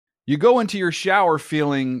You go into your shower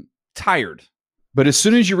feeling tired, but as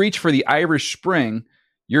soon as you reach for the Irish Spring,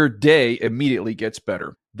 your day immediately gets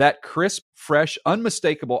better. That crisp, fresh,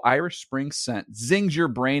 unmistakable Irish Spring scent zings your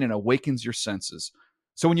brain and awakens your senses.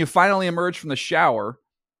 So when you finally emerge from the shower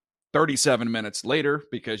 37 minutes later,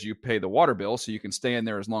 because you pay the water bill so you can stay in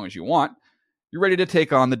there as long as you want, you're ready to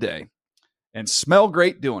take on the day and smell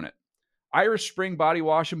great doing it. Irish Spring Body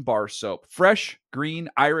Wash and Bar Soap. Fresh, green,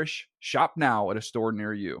 Irish. Shop now at a store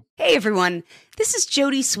near you. Hey, everyone. This is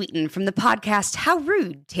Jody Sweeten from the podcast How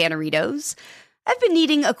Rude, Tanneritos. I've been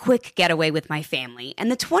needing a quick getaway with my family,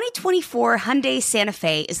 and the 2024 Hyundai Santa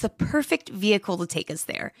Fe is the perfect vehicle to take us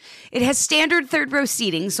there. It has standard third-row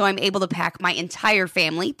seating, so I'm able to pack my entire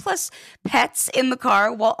family, plus pets, in the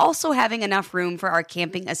car, while also having enough room for our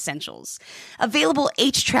camping essentials. Available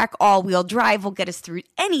H-Track all-wheel drive will get us through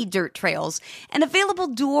any dirt trails, and available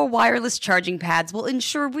dual wireless charging pads will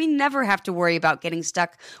ensure we never have to worry about getting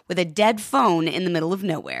stuck with a dead phone in the middle of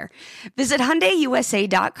nowhere. Visit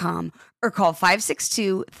HyundaiUSA.com or call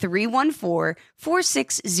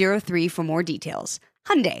 562-314-4603 for more details.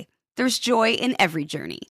 Hyundai, there's joy in every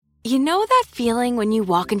journey. You know that feeling when you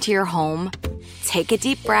walk into your home, take a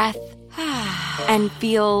deep breath, and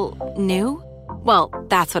feel new? Well,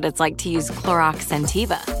 that's what it's like to use Clorox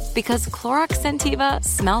Scentiva. Because Clorox Scentiva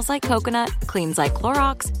smells like coconut, cleans like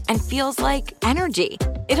Clorox, and feels like energy.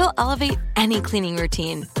 It'll elevate any cleaning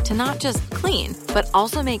routine to not just clean, but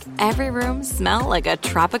also make every room smell like a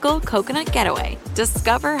tropical coconut getaway.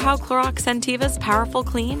 Discover how Clorox Scentiva's powerful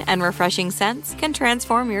clean and refreshing scents can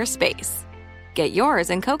transform your space. Get yours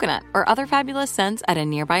in coconut or other fabulous scents at a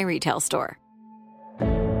nearby retail store.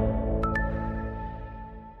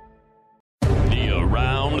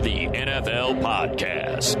 Around the NFL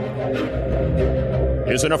podcast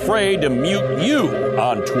isn't afraid to mute you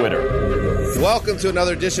on Twitter. Welcome to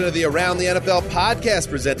another edition of the Around the NFL podcast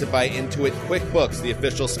presented by Intuit QuickBooks, the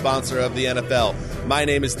official sponsor of the NFL. My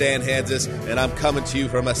name is Dan Hansis, and I'm coming to you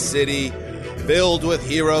from a city filled with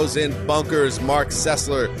heroes in bunkers. Mark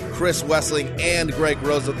Sessler, Chris Wessling, and Greg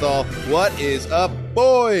Rosenthal. What is up,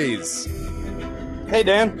 boys? Hey,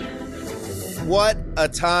 Dan. What a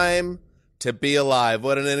time to be alive.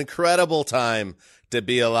 What an incredible time to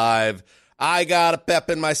be alive. I got a pep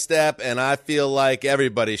in my step, and I feel like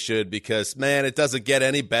everybody should because, man, it doesn't get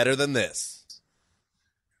any better than this.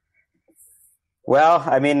 Well,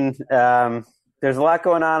 I mean, there's a lot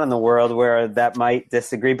going on in the world where that might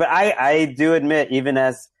disagree, but I do admit, even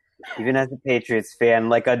as a Patriots fan,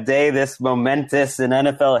 like a day this momentous in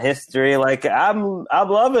NFL history, like I'm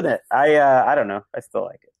loving it. I don't know. I still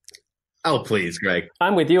like it. Oh, please, Greg.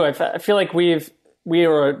 I'm with you. I feel like we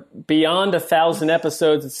are beyond 1,000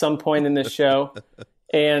 episodes at some point in this show.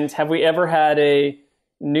 And have we ever had a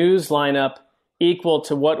news lineup equal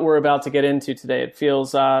to what we're about to get into today? It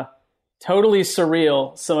feels totally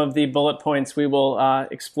surreal, some of the bullet points we will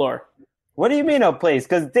explore. What do you mean, oh, please?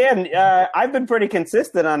 Because, Dan, I've been pretty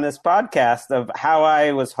consistent on this podcast of how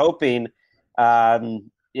I was hoping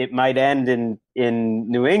it might end in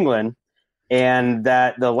New England. And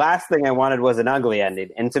that the last thing I wanted was an ugly ending.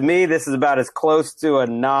 And to me, this is about as close to a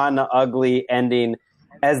non-ugly ending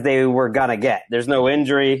as they were going to get. There's no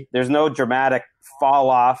injury. There's no dramatic fall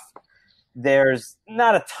off. There's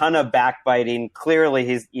not a ton of backbiting. Clearly,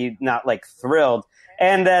 he's not like thrilled.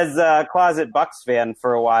 And as a closet Bucs fan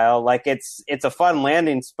for a while, like it's a fun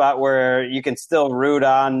landing spot where you can still root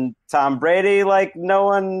on Tom Brady like no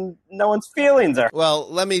one's feelings are. Well,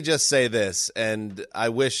 let me just say this, and I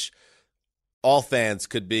wish all fans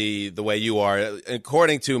could be the way you are.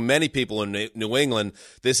 According to many people in New England,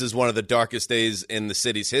 this is one of the darkest days in the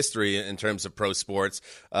city's history in terms of pro sports,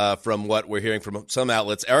 from what we're hearing from some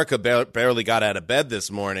outlets. Erica barely got out of bed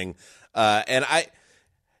this morning. And I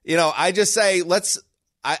just say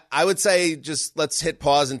I would say just let's hit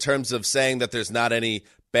pause in terms of saying that there's not any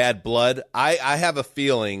bad blood. I have a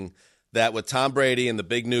feeling that with Tom Brady and the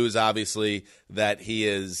big news, obviously, that he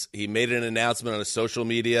made an announcement on his social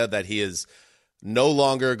media that he is no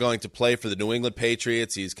longer going to play for the New England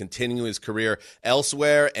Patriots. He's continuing his career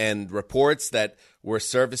elsewhere, and reports that were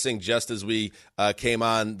surfacing just as we came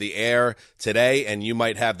on the air today, and you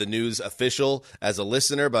might have the news official as a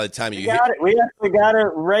listener by the time you got it. We actually got it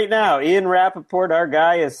right now. Ian Rappaport, our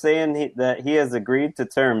guy, is saying that he has agreed to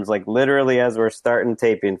terms, like literally as we're starting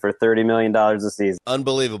taping, for $30 million a season.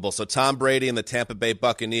 Unbelievable. So Tom Brady and the Tampa Bay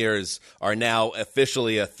Buccaneers are now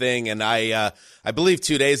officially a thing, and I believe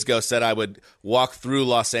 2 days ago said I would walk through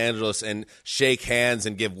Los Angeles and shake hands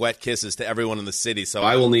and give wet kisses to everyone in the city. So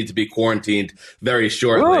I will need to be quarantined very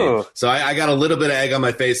shortly. Ooh. So I got a little bit of egg on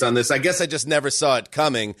my face on this. I guess I just never saw it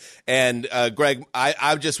coming. And Greg,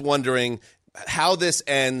 I'm just wondering, how this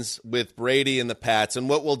ends with Brady and the Pats. And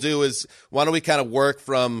what we'll do is, why don't we kind of work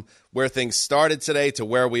from where things started today to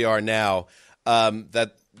where we are now,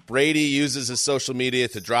 that Brady uses his social media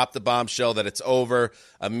to drop the bombshell that it's over.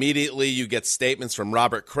 Immediately you get statements from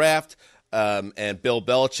Robert Kraft and Bill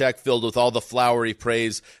Belichick filled with all the flowery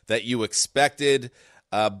praise that you expected.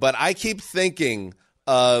 But I keep thinking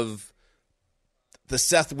of the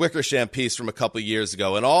Seth Wickersham piece from a couple of years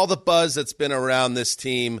ago and all the buzz that's been around this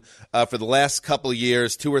team for the last couple of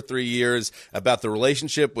years, 2 or 3 years, about the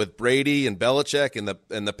relationship with Brady and Belichick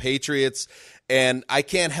and the Patriots. And I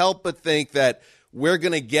can't help but think that we're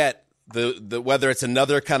going to get the whether it's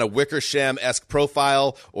another kind of Wickersham-esque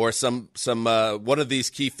profile or some one of these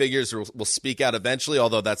key figures will speak out eventually,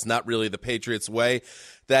 although that's not really the Patriots' way,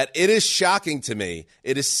 that it is shocking to me.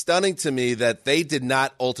 It is stunning to me that they did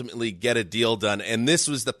not ultimately get a deal done, and this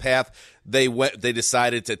was the path they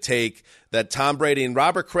decided to take, that Tom Brady and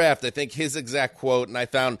Robert Kraft, I think his exact quote, and I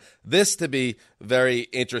found this to be very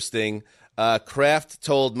interesting. Kraft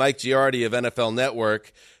told Mike Giardi of NFL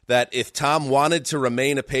Network that if Tom wanted to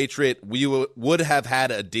remain a Patriot, we would have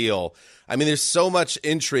had a deal. I mean, there's so much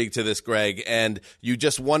intrigue to this, Greg, and you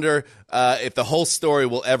just wonder if the whole story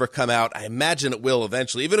will ever come out. I imagine it will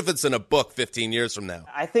eventually, even if it's in a book 15 years from now.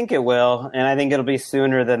 I think it will, and I think it'll be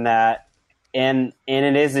sooner than that. And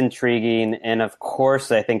it is intriguing, and of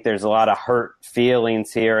course, I think there's a lot of hurt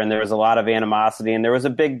feelings here, and there was a lot of animosity, and there was a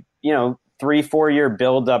big, 3-4 year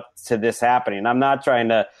build up to this happening. I'm not trying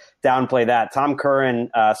to downplay that. Tom Curran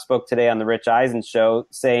spoke today on the Rich Eisen show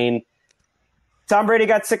saying Tom Brady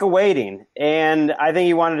got sick of waiting, and I think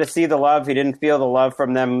he wanted to see the love. He didn't feel the love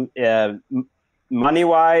from them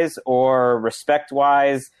money-wise or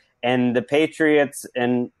respect-wise, and the Patriots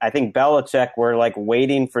and I think Belichick were like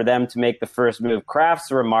waiting for them to make the first move.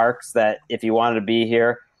 Kraft's remarks that if he wanted to be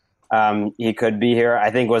here, he could be here, I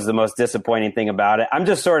think was the most disappointing thing about it. I'm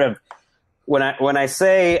just sort of, when I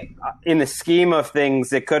say in the scheme of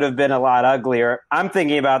things, it could have been a lot uglier, I'm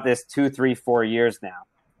thinking about this 2, 3, 4 years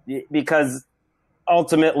now, because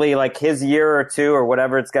ultimately, like, his year or two or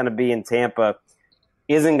whatever it's going to be in Tampa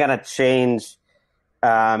isn't going to change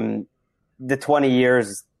the 20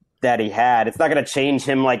 years that he had. It's not going to change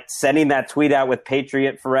him, like, sending that tweet out with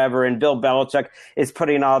Patriot Forever, and Bill Belichick is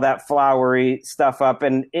putting all that flowery stuff up.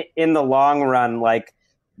 And in the long run, like,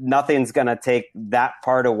 nothing's going to take that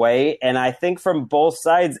part away. And I think from both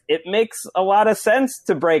sides, it makes a lot of sense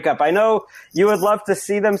to break up. I know you would love to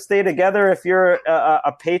see them stay together if you're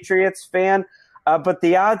a Patriots fan, but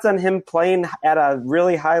the odds on him playing at a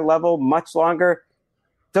really high level much longer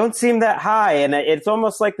don't seem that high. And it's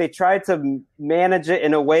almost like they tried to manage it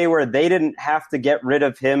in a way where they didn't have to get rid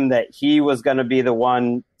of him, that he was going to be the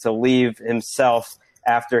one to leave himself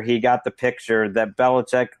after he got the picture that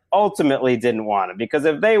Belichick ultimately didn't want him. Because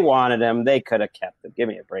if they wanted him, they could have kept him. Give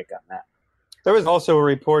me a break on that. There was also a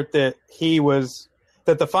report that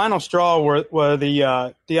that the final straw were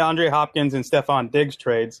the DeAndre Hopkins and Stephon Diggs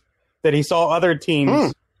trades, that he saw other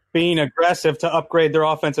teams being aggressive to upgrade their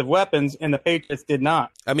offensive weapons, and the Patriots did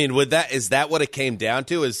not. I mean, is that what it came down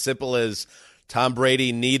to? As simple as Tom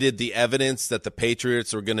Brady needed the evidence that the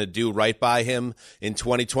Patriots were going to do right by him in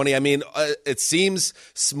 2020. I mean, it seems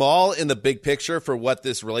small in the big picture for what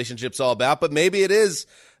this relationship's all about, but maybe it is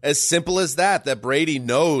as simple as that Brady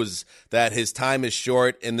knows that his time is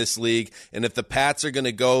short in this league, and if the Pats are going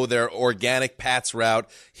to go their organic Pats route,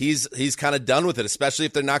 he's kind of done with it, especially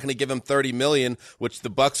if they're not going to give him $30 million, which the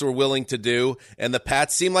Bucs were willing to do, and the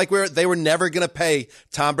Pats seem like they were never going to pay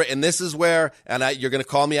Tom Brady. And this is where, and you're going to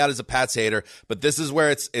call me out as a Pats hater, but this is where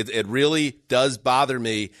it really does bother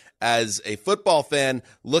me as a football fan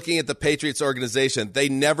looking at the Patriots organization. They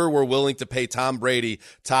never were willing to pay Tom Brady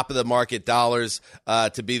top of the market dollars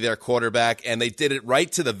to be their quarterback, and they did it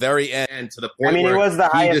right to the very end, to the point where he was the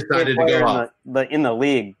highest paid player in the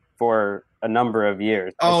league for a number of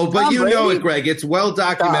years. Oh, but you know it, Greg. It's well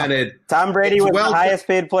documented. Tom Brady was the highest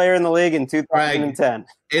paid player in the league in 2010. Greg,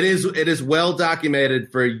 it is well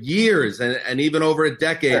documented for years and even over a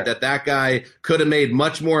decade that guy could have made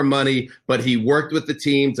much more money, but he worked with the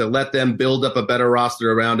team to let them build up a better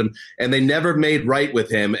roster around him, and they never made right with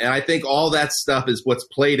him. And I think all that stuff is what's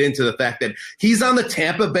played into the fact that he's on the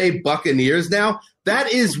Tampa Bay Buccaneers now.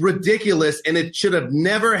 That is ridiculous, and it should have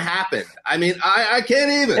never happened. I mean, I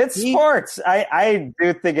can't even. It's sports. I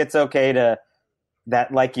do think it's okay to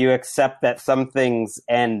that, like, you accept that some things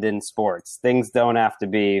end in sports. Things don't have to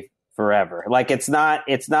be forever. Like, it's not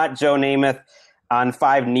Joe Namath on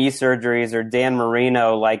 5 knee surgeries or Dan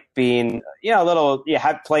Marino, like, being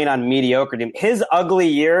playing on mediocre team. His ugly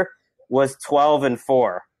year was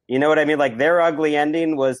 12-4. You know what I mean? Like, their ugly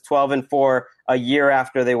ending was 12-4 a year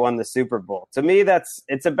after they won the Super Bowl. To me,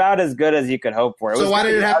 it's about as good as you could hope for. So why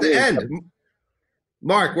did it have to end?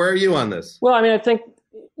 Mark, where are you on this? Well, I mean, I think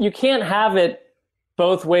you can't have it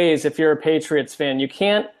both ways if you're a Patriots fan. You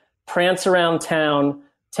can't prance around town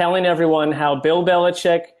telling everyone how Bill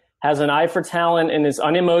Belichick has an eye for talent and is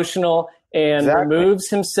unemotional and removes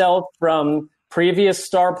himself from previous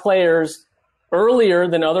star players earlier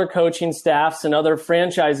than other coaching staffs and other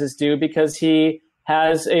franchises do, because he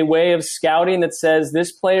has a way of scouting that says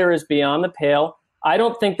this player is beyond the pale. I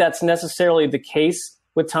don't think that's necessarily the case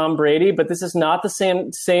with Tom Brady, but this is not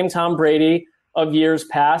the same Tom Brady of years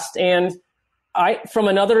past. And from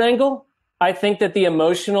another angle, I think that the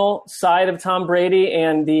emotional side of Tom Brady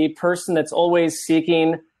and the person that's always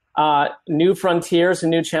seeking new frontiers and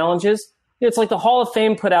new challenges, it's like the Hall of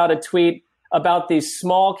Fame put out a tweet about the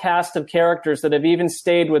small cast of characters that have even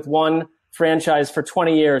stayed with one franchise for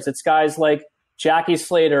 20 years. It's guys like Jackie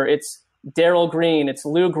Slater, it's Darryl Green, it's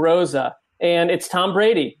Lou Groza, and it's Tom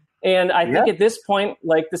Brady. And I think at this point,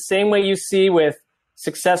 like the same way you see with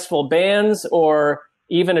successful bands or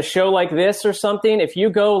even a show like this or something, if you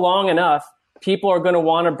go long enough, people are going to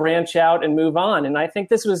want to branch out and move on. And I think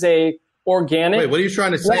this was a organic. Wait, what are you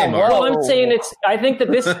trying to say, Mark? Well, I'm saying I think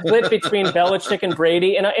that this split between Belichick and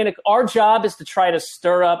Brady, and our job is to try to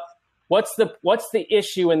stir up what's the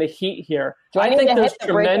issue and the heat here. I think there's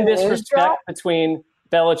tremendous respect between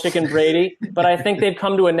Belichick and Brady, but I think they've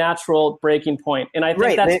come to a natural breaking point. And I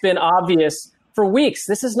think that's been obvious for weeks.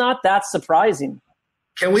 This is not that surprising.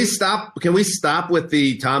 Can we stop with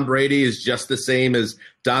the Tom Brady is just the same as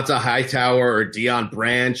Donta Hightower or Deion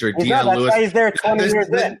Branch or Deion Lewis? He's there 20 years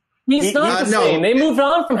in. He's not the same. They moved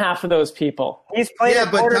on from half of those people. He's played a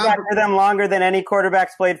quarterback for them longer than any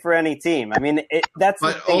quarterback's played for any team. I mean,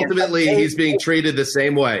 But ultimately, he's being treated the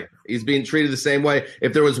same way. He's being treated the same way.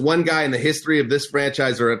 If there was one guy in the history of this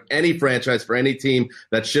franchise or of any franchise for any team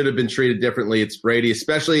that should have been treated differently, it's Brady,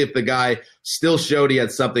 especially if the guy still showed he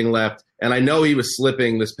had something left. And I know he was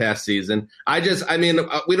slipping this past season. We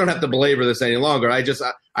don't have to belabor this any longer.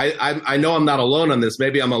 I know I'm not alone on this.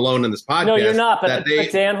 Maybe I'm alone in this podcast. No, you're not. But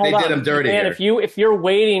Dan, hold on. Did him dirty. Dan, if you're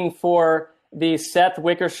waiting for the Seth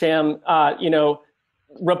Wickersham,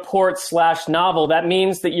 report / novel, that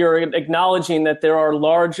means that you're acknowledging that there are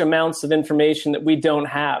large amounts of information that we don't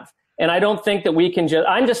have. And I don't think that we can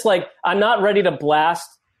I'm not ready to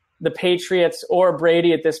blast the Patriots or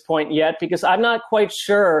Brady at this point yet, because I'm not quite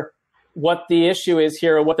sure what the issue is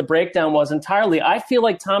here or what the breakdown was entirely. I feel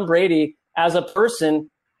like Tom Brady as a person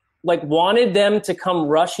wanted them to come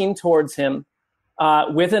rushing towards him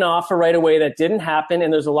with an offer right away. That didn't happen,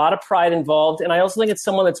 and there's a lot of pride involved. And I also think it's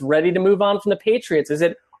someone that's ready to move on from the Patriots. Is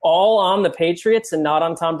it all on the Patriots and not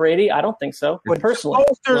on Tom Brady? I don't think so, personally.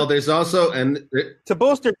 Well, there's also to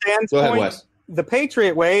bolster Dan's go ahead, point, Wes. The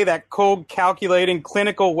Patriot way, that cold, calculating,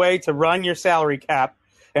 clinical way to run your salary cap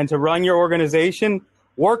and to run your organization,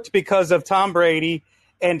 worked because of Tom Brady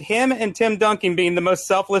and him and Tim Duncan being the most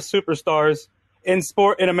selfless superstars in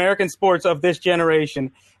American sports of this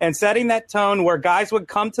generation, and setting that tone where guys would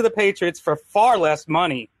come to the Patriots for far less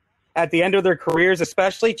money at the end of their careers,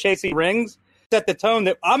 especially chasing rings, set the tone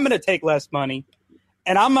that I'm going to take less money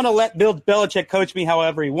and I'm going to let Bill Belichick coach me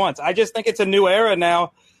however he wants. I just think it's a new era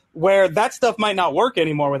now where that stuff might not work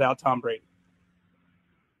anymore without Tom Brady.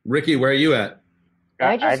 Ricky, where are you at?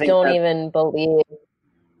 I just don't even believe.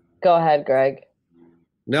 Go ahead, Greg.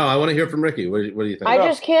 No, I want to hear from Ricky. What do you think? I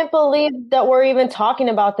just can't believe that we're even talking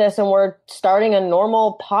about this and we're starting a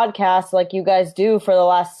normal podcast like you guys do for the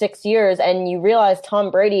last 6 years, and you realize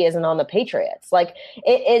Tom Brady isn't on the Patriots.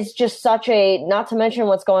 It is just such not to mention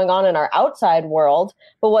what's going on in our outside world,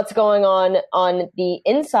 but what's going on the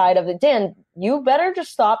inside of Dan, you better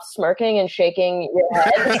just stop smirking and shaking your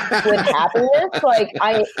head with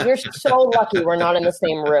happiness. You're so lucky we're not in the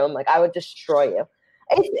same room. I would destroy you.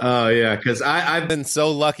 Oh, yeah, because I've been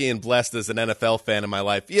so lucky and blessed as an NFL fan in my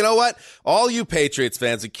life. You know what? All you Patriots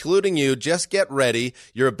fans, including you, just get ready.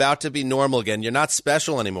 You're about to be normal again. You're not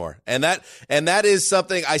special anymore. And that is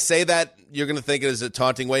something, I say that, you're going to think it is a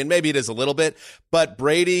taunting way, and maybe it is a little bit, but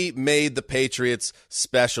Brady made the Patriots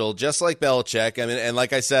special, just like Belichick. I mean, and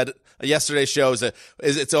like I said, yesterday's show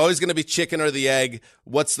it's always going to be chicken or the egg.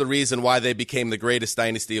 What's the reason why they became the greatest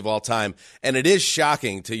dynasty of all time? And it is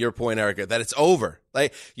shocking, to your point, Erica, that it's over.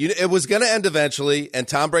 It was going to end eventually, and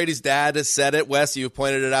Tom Brady's dad has said it. Wes, you've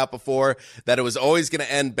pointed it out before, that it was always going to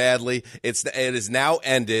end badly. It is now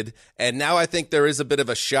ended, and now I think there is a bit of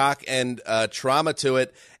a shock and trauma to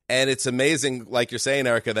it. And it's amazing, like you're saying,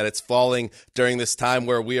 Erica, that it's falling during this time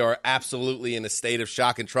where we are absolutely in a state of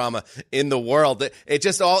shock and trauma in the world.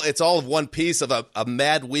 It's all of one piece of a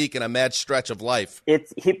mad week and a mad stretch of life.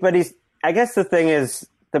 But I guess the thing is,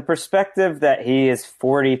 the perspective that he is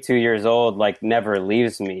 42 years old, like, never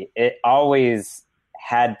leaves me. It always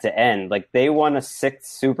had to end. Like, they won a 6th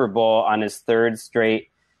Super Bowl on his 3rd straight.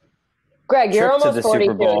 Greg, you're trip to almost the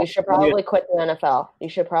 42. Super Bowl. You should probably quit the NFL. You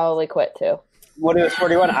should probably quit too. When he was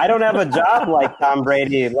 41, I don't have a job like Tom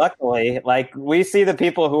Brady. Luckily, like, we see the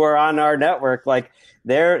people who are on our network, like,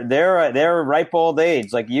 they're ripe old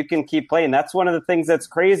age. Like, you can keep playing. That's one of the things that's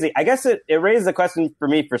crazy. I guess it raises a question for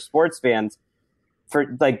me, for sports fans,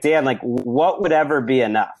 for, like, Dan, like, what would ever be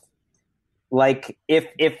enough? Like, if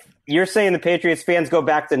you're saying the Patriots fans go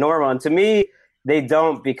back to normal, and to me, they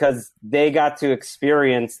don't, because they got to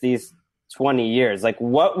experience these 20 years. Like,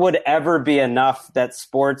 what would ever be enough that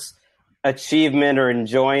sports achievement or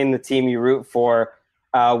enjoying the team you root for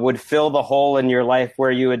would fill the hole in your life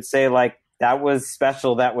where you would say, like, that was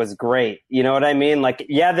special, that was great? You know what I mean? Like,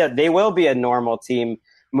 yeah, they will be a normal team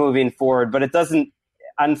moving forward, but it doesn't,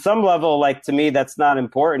 on some level, like, to me, that's not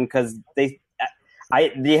important, because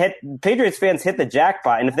Patriots fans hit the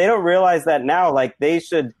jackpot, and if they don't realize that now, like, they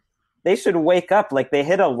should wake up. Like, they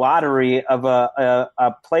hit a lottery of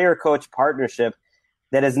a player-coach partnership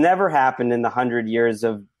that has never happened in the 100 years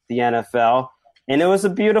of the NFL, and it was a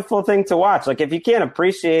beautiful thing to watch. Like, if you can't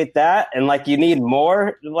appreciate that, and, like, you need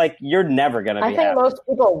more, like, you're never going to be I think happy. most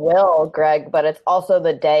people will, Greg, but it's also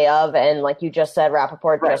the day of, and like you just said,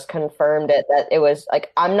 Rappaport just confirmed it, that it was,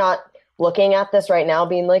 like, I'm not looking at this right now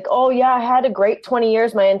being like, oh yeah, I had a great 20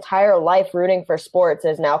 years. My entire life rooting for sports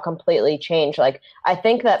is now completely changed. Like, I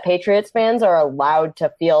think that Patriots fans are allowed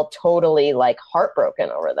to feel totally, like,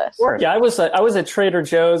 heartbroken over this. Yeah, I was at Trader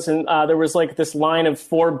Joe's, and there was, like, this line of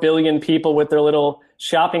 4 billion people with their little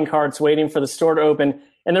shopping carts waiting for the store to open.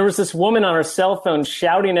 And there was this woman on her cell phone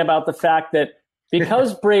shouting about the fact that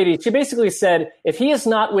because Brady, she basically said, if he is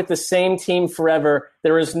not with the same team forever,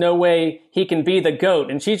 there is no way he can be the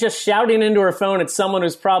GOAT. And she's just shouting into her phone at someone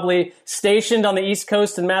who's probably stationed on the East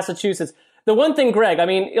Coast in Massachusetts. The one thing, Greg, I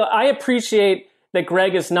mean, I appreciate that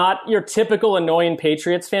Greg is not your typical annoying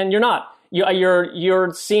Patriots fan. You're not.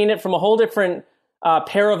 You're seeing it from a whole different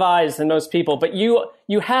pair of eyes than most people. But you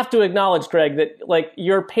have to acknowledge, Greg, that, like,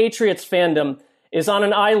 your Patriots fandom is on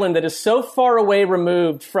an island that is so far away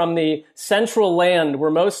removed from the central land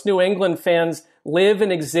where most New England fans live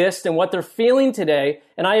and exist and what they're feeling today.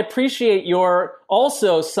 And I appreciate your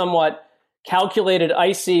also somewhat calculated,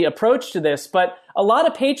 icy approach to this. But a lot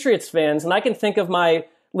of Patriots fans, and I can think of my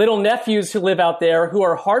little nephews who live out there who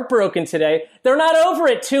are heartbroken today, they're not over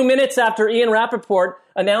it 2 minutes after Ian Rappaport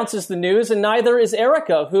announces the news, and neither is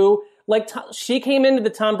Erica, who, like, she came into the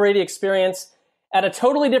Tom Brady experience at a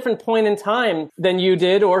totally different point in time than you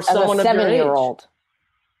did, or someone of your age. As a 7-year-old.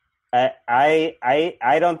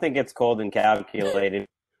 I don't think it's cold and calculated.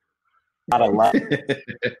 Not a lot.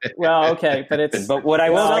 Well, okay, but it's. But what I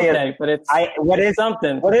will say is, but it's.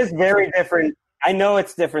 Something. What is very different. I know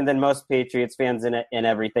it's different than most Patriots fans in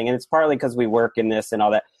everything, and it's partly because we work in this and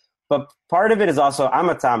all that. But part of it is also, I'm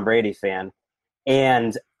a Tom Brady fan,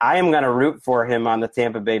 and I am going to root for him on the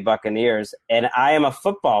Tampa Bay Buccaneers. And I am a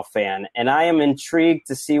football fan, and I am intrigued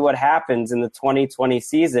to see what happens in the 2020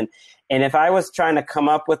 season. And if I was trying to come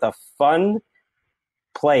up with a fun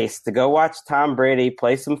place to go watch Tom Brady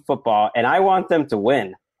play some football, and I want them to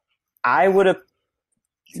win, I would have,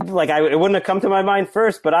 it wouldn't have come to my mind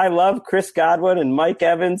first, but I love Chris Godwin and Mike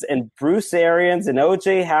Evans and Bruce Arians and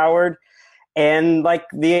O.J. Howard. And, like,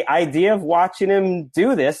 the idea of watching him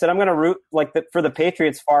do this, and I'm going to root, like, for the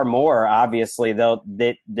Patriots far more. Obviously, I'm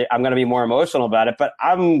going to be more emotional about it, but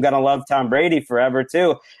I'm going to love Tom Brady forever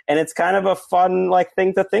too. And it's kind of a fun, like,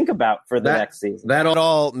 thing to think about for the next season. That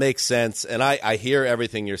all makes sense, and I hear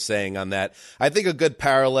everything you're saying on that. I think a good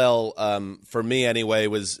parallel for me anyway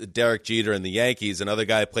was Derek Jeter and the Yankees. Another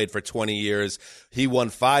guy played for 20 years. He won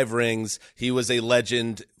 5 rings. He was a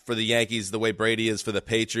legend for the Yankees the way Brady is for the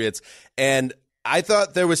Patriots. And I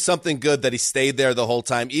thought there was something good that he stayed there the whole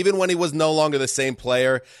time. Even when he was no longer the same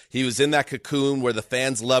player, he was in that cocoon where the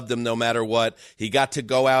fans loved him no matter what. He got to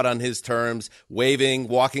go out on his terms, waving,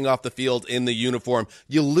 walking off the field in the uniform.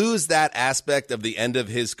 You lose that aspect of the end of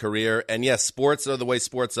his career. And yes, sports are the way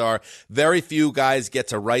sports are. Very few guys get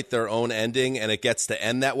to write their own ending, and it gets to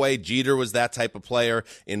end that way. Jeter was that type of player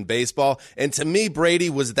in baseball. And to me, Brady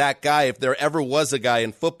was that guy. If there ever was a guy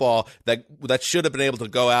in football that should have been able to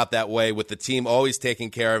go out that way, with the team always taking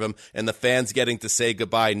care of him and the fans getting to say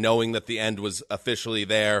goodbye knowing that the end was officially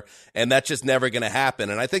there, and that's just never going to happen.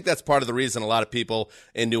 And I think that's part of the reason a lot of people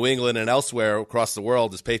in New England and elsewhere across the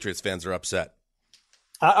world as Patriots fans are upset.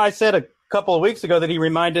 I said a couple of weeks ago that he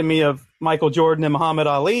reminded me of Michael Jordan and Muhammad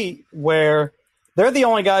Ali, where they're the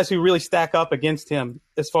only guys who really stack up against him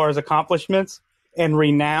as far as accomplishments. and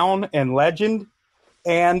renown and legend.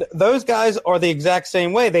 And those guys are the exact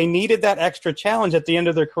same way. They needed that extra challenge at the end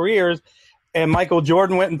of their careers. And Michael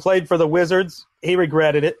Jordan went and played for the Wizards. He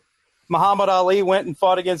regretted it. Muhammad Ali went and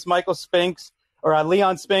fought against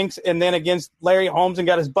Leon Spinks, and then against Larry Holmes and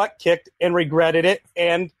got his butt kicked and regretted it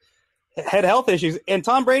and had health issues. And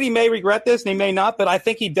Tom Brady may regret this and he may not, but I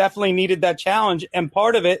think he definitely needed that challenge. And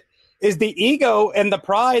part of it is the ego and the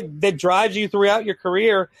pride that drives you throughout your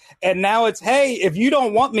career. And now it's, hey, if you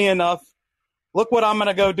don't want me enough, look what I'm going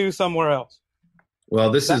to go do somewhere else.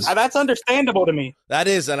 Well, that's understandable to me. That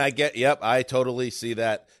is, and I totally see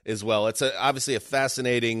that as well. It's obviously a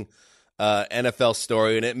fascinating NFL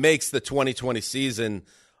story, and it makes the 2020 season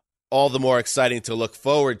all the more exciting to look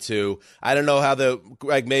forward to. I don't know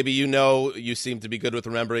Greg, maybe you seem to be good with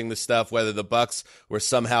remembering this stuff, whether the Bucs were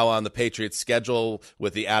somehow on the Patriots' schedule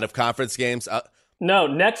with the out-of-conference games. No,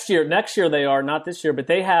 next year they are, not this year, but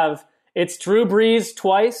it's Drew Brees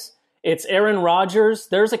twice. It's Aaron Rodgers.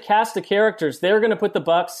 There's a cast of characters. They're going to put the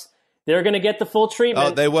Bucs. They're going to get the full treatment.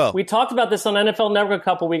 Oh, they will. We talked about this on NFL Network a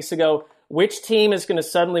couple weeks ago. Which team is going to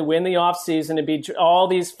suddenly win the offseason and be all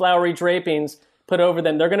these flowery drapings put over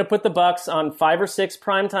them? They're going to put the Bucs on 5 or 6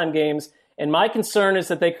 primetime games. And my concern is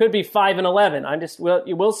that they could be 5-11.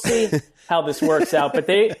 We'll see how this works out. But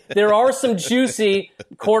there are some juicy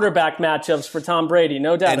quarterback matchups for Tom Brady,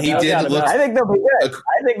 no doubt. And I think they'll be good.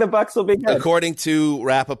 I think the Bucs will be good. According to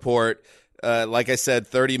Rappaport, like I said,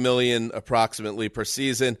 $30 million approximately per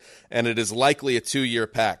season, and it is likely a 2-year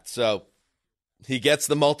pact. So he gets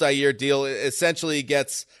the multi-year deal. Essentially, he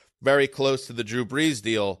gets very close to the Drew Brees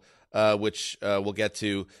deal, which we'll get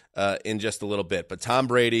to in just a little bit. But Tom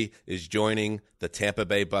Brady is joining the Tampa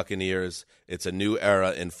Bay Buccaneers. It's a new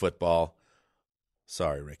era in football.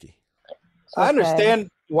 Sorry, Ricky. I understand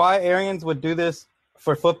why Arians would do this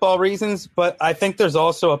for football reasons, but I think there's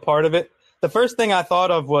also a part of it. The first thing I thought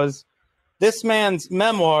of was this man's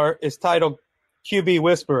memoir is titled QB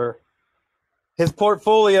Whisperer. His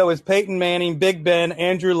portfolio is Peyton Manning, Big Ben,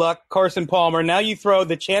 Andrew Luck, Carson Palmer. Now you throw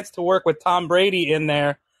the chance to work with Tom Brady in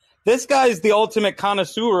there. This guy is the ultimate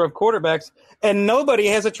connoisseur of quarterbacks, and nobody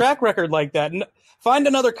has a track record like that. Find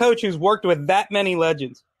another coach who's worked with that many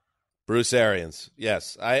legends. Bruce Arians,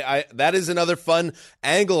 yes. I that is another fun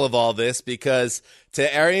angle of all this, because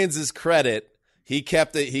to Arians' credit, he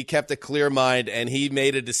kept a clear mind, and he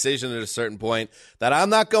made a decision at a certain point that I'm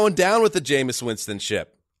not going down with the Jameis Winston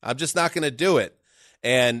ship. I'm just not going to do it.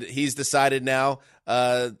 And he's decided now.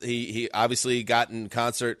 He obviously got in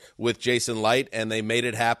concert with Jason Light, and they made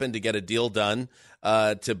it happen to get a deal done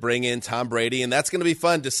to bring in Tom Brady, and that's going to be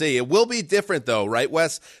fun to see. It will be different, though, right,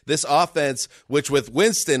 Wes? This offense, which with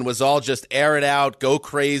Winston was all just air it out, go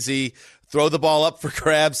crazy, throw the ball up for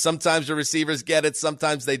grabs. Sometimes the receivers get it,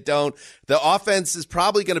 sometimes they don't. The offense is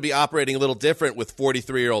probably going to be operating a little different with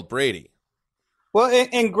 43-year-old Brady. Well,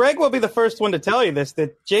 and Greg will be the first one to tell you this,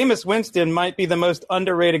 that Jameis Winston might be the most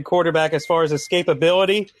underrated quarterback as far as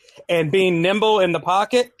escapability and being nimble in the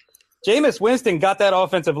pocket. Jameis Winston got that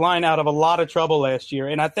offensive line out of a lot of trouble last year.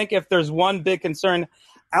 And I think if there's one big concern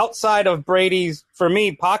outside of Brady's, for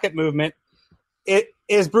me, pocket movement, it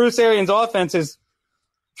is Bruce Arians' offense is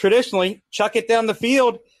traditionally chuck it down the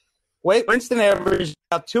field. Winston averaged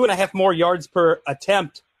about 2.5 more yards per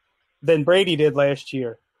attempt than Brady did last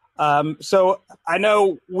year. So I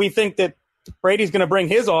know we think that Brady's going to bring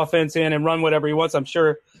his offense in and run whatever he wants. I'm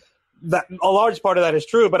sure that a large part of that is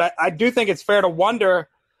true, but I do think it's fair to wonder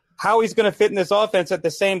how he's going to fit in this offense, at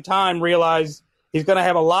the same time realize he's going to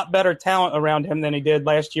have a lot better talent around him than he did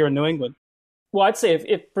last year in New England. Well, I'd say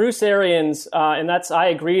if Bruce Arians, I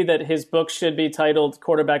agree that his book should be titled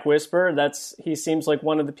Quarterback Whisperer. He seems like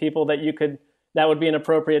one of the people that would be an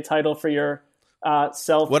appropriate title for your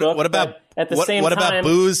self-book. What about at the same time? What about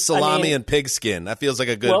booze, salami, and pigskin? That feels like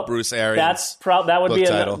a good Bruce Arians. That would be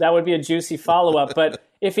title. That would be a juicy follow-up. But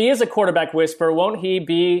if he is a quarterback whisperer, won't he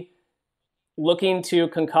be looking to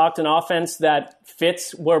concoct an offense that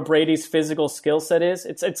fits where Brady's physical skill set is?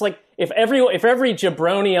 It's like if every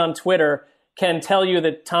jabroni on Twitter can tell you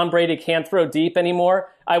that Tom Brady can't throw deep anymore,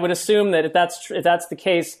 I would assume that if that's the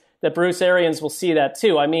case, that Bruce Arians will see that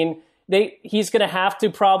too. I mean, he's going to have to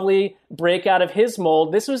probably break out of his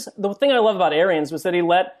mold. This was the thing I love about Arians, was that he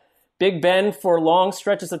let Big Ben for long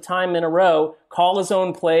stretches of time in a row call his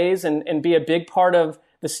own plays and be a big part of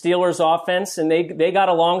the Steelers' offense, and they got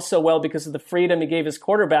along so well because of the freedom he gave his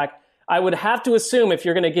quarterback. I would have to assume if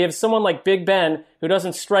you're going to give someone like Big Ben, who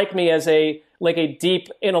doesn't strike me as a deep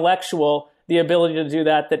intellectual, the ability to do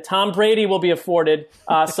that Tom Brady will be afforded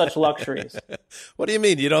such luxuries. What do you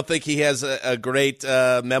mean? You don't think he has a great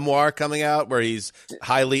memoir coming out where he's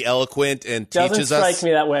highly eloquent and teaches us? Doesn't strike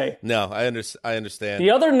me that way. No, I understand.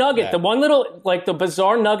 The other nugget, that. the one little, like the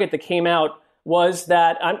bizarre nugget that came out was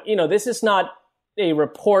that, this is not a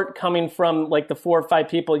report coming from like the 4 or 5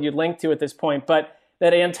 people you linked to at this point, but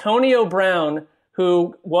that Antonio Brown,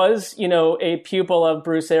 who was, a pupil of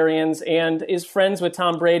Bruce Arians and is friends with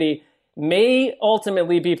Tom Brady, may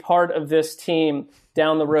ultimately be part of this team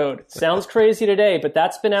down the road. Sounds crazy today, but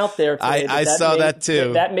that's been out there today. I saw that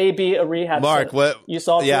too. That may be a rehab. Mark, center. what you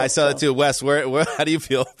saw? Yeah, I saw that too. Wes, where? How do you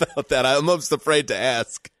feel about that? I'm almost afraid to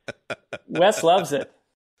ask. Wes loves it.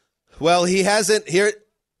 Well, he hasn't.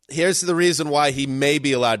 Here's the reason why he may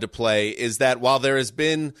be allowed to play is that while there has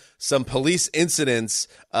been some police incidents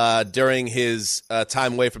during his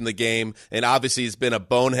time away from the game, and obviously he's been a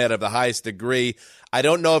bonehead of the highest degree, I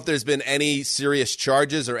don't know if there's been any serious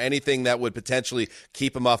charges or anything that would potentially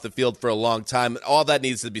keep him off the field for a long time. All that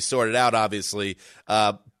needs to be sorted out, obviously.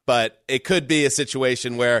 But it could be a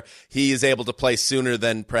situation where he is able to play sooner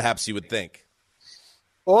than perhaps you would think.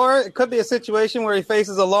 Or it could be a situation where he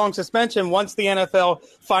faces a long suspension once the NFL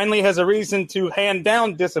finally has a reason to hand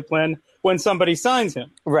down discipline when somebody signs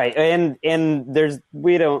him. Right. And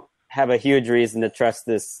we don't have a huge reason to trust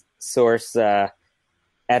this source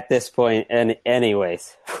at this point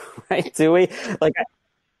anyways. Right? Do we?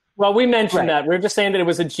 Well, we mentioned that. We're just saying that it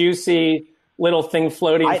was a juicy little thing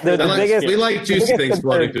floating. We like juicy things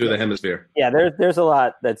floating through the hemisphere. Yeah, there's a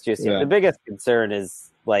lot that's juicy. Yeah. The biggest concern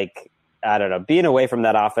is I don't know, being away from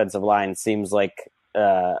that offensive line seems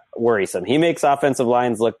worrisome. He makes offensive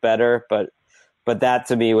lines look better, but that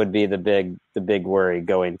to me would be the big worry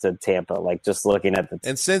going to Tampa. Just looking at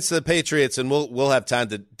and since the Patriots, and we'll have time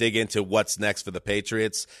to dig into what's next for the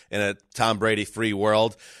Patriots in a Tom Brady free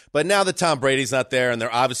world. But now that Tom Brady's not there, and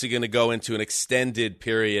they're obviously going to go into an extended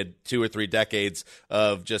period, 2 or 3 decades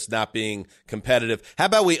of just not being competitive. How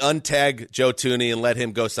about we untag Joe Thuney and let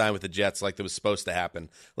him go sign with the Jets like that was supposed to happen?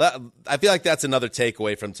 I feel like that's another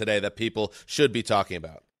takeaway from today that people should be talking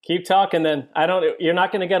about. Keep talking then. You're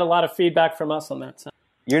not going to get a lot of feedback from us on that side.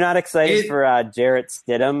 You're not excited for Jarrett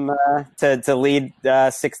Stidham to lead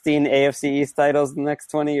 16 AFC East titles in the next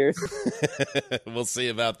 20 years? We'll see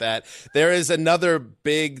about that. There is another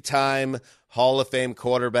big-time Hall of Fame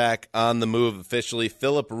quarterback on the move officially.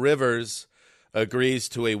 Phillip Rivers agrees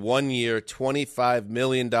to a 1-year, $25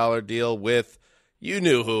 million deal with, you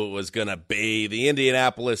knew who it was going to be, the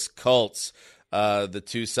Indianapolis Colts. The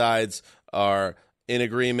two sides are in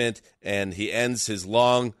agreement, and he ends his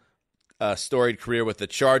long storied career with the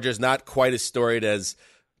Chargers. Not quite as storied as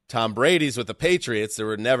Tom Brady's with the Patriots.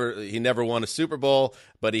 He never won a Super Bowl,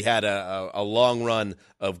 but he had a long run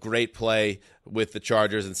of great play with the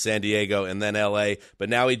Chargers in San Diego and then LA. But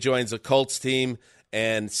now he joins a Colts team,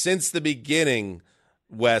 and since the beginning,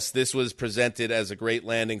 Wes, this was presented as a great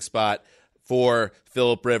landing spot for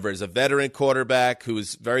Phillip Rivers, a veteran quarterback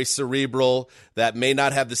who's very cerebral, that may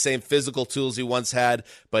not have the same physical tools he once had,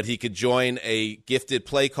 but he could join a gifted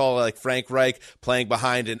play caller like Frank Reich, playing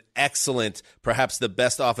behind an excellent, perhaps the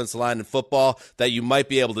best offensive line in football, that you might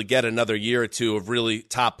be able to get another year or two of really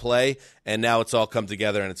top play, and now it's all come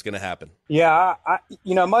together and it's going to happen. Yeah,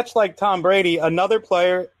 much like Tom Brady, another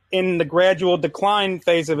player in the gradual decline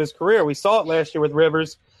phase of his career. We saw it last year with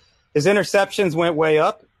Rivers. His interceptions went way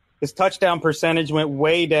up. His touchdown percentage went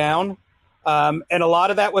way down. And a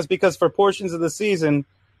lot of that was because for portions of the season,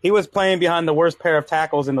 he was playing behind the worst pair of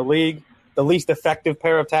tackles in the league, the least effective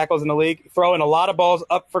pair of tackles in the league, throwing a lot of balls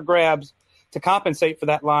up for grabs to compensate for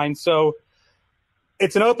that line. So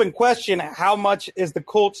it's an open question. How much is the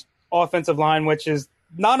Colts offensive line, which is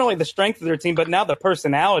not only the strength of their team, but now the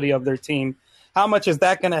personality of their team, how much is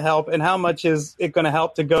that going to help? And how much is it going to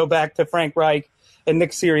help to go back to Frank Reich and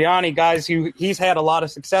Nick Sirianni, guys who he's had a lot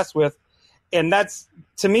of success with? And that's,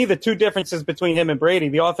 to me, the two differences between him and Brady.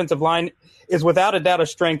 The offensive line is without a doubt a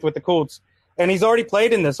strength with the Colts. And he's already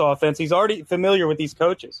played in this offense. He's already familiar with these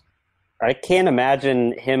coaches. I can't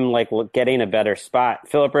imagine him getting a better spot.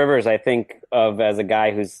 Phillip Rivers, I think of as a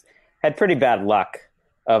guy who's had pretty bad luck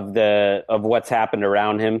of what's happened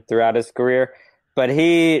around him throughout his career. But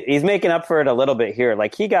he's making up for it a little bit here.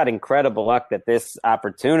 He got incredible luck that this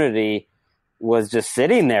opportunity was just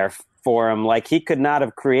sitting there for him. He could not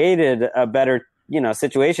have created a better,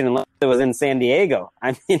 situation unless it was in San Diego.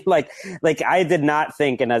 I mean, I did not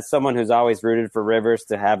think, and as someone who's always rooted for Rivers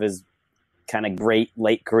to have his kind of great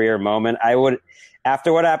late career moment, I would,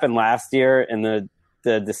 after what happened last year and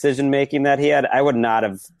the decision making that he had, I would not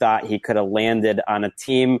have thought he could have landed on a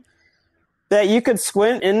team that you could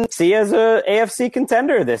squint and see as a AFC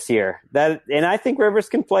contender this year. And I think Rivers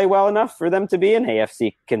can play well enough for them to be an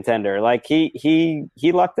AFC contender. Like he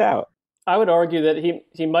lucked out. I would argue that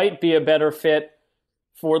he might be a better fit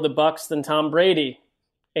for the Bucs than Tom Brady,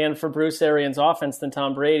 and for Bruce Arians' offense than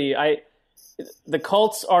Tom Brady. The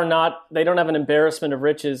Colts they don't have an embarrassment of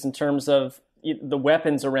riches in terms of the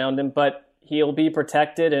weapons around him, but he'll be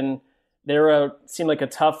protected, and seem like a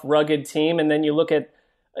tough, rugged team. And then you look at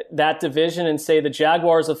that division and say the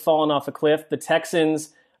Jaguars have fallen off a cliff. The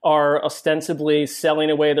Texans are ostensibly selling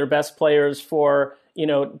away their best players for,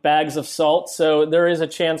 bags of salt. So there is a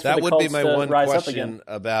chance for the Colts to rise up again. That would be my one question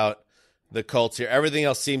about the Colts here. Everything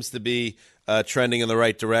else seems to be trending in the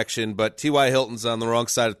right direction, but T.Y. Hilton's on the wrong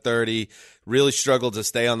side of 30, really struggled to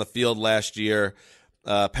stay on the field last year.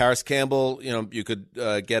 Paris Campbell, you could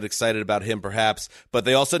get excited about him perhaps, but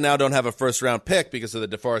they also now don't have a first-round pick because of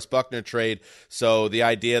the DeForest Buckner trade. So the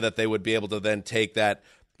idea that they would be able to then take that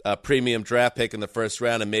premium draft pick in the first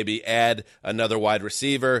round and maybe add another wide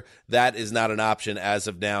receiver, that is not an option as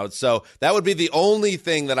of now. So that would be the only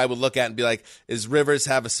thing that I would look at and be like, is Rivers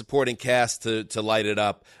have a supporting cast to light it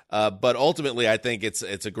up? But ultimately, I think it's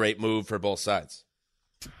a great move for both sides.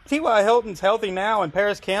 T.Y. Hilton's healthy now, and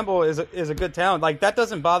Paris Campbell is a good talent. Like, that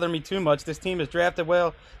doesn't bother me too much. This team is drafted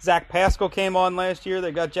well. Zach Pascal came on last year.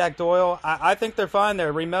 They got Jack Doyle. I think they're fine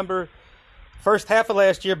there. Remember, first half of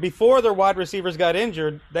last year, before their wide receivers got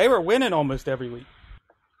injured, they were winning almost every week.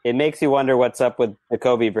 It makes you wonder what's up with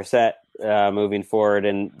Jacoby Brissett moving forward,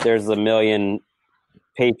 and there's a million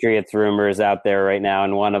Patriots rumors out there right now,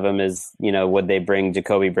 and one of them is, would they bring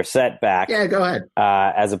Jacoby Brissett back? Yeah, go ahead.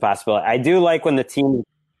 As a possibility. I do like when the team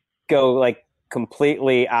go like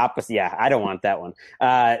completely opposite. Yeah, I don't want that one.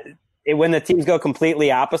 When the teams go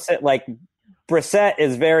completely opposite, like Brissett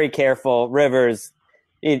is very careful. Rivers,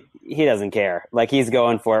 he doesn't care. Like, he's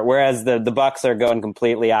going for it. Whereas the Bucs are going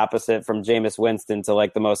completely opposite, from Jameis Winston to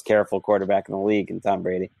like the most careful quarterback in the league, and Tom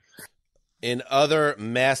Brady. In other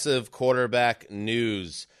massive quarterback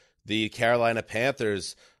news, the Carolina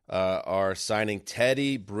Panthers are signing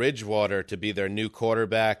Teddy Bridgewater to be their new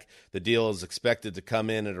quarterback. The deal is expected to come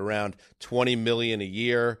in at around $20 million a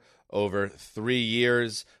year over 3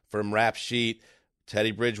 years from Rap Sheet.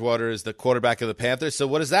 Teddy Bridgewater is the quarterback of the Panthers. So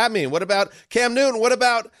what does that mean? What about Cam Newton? What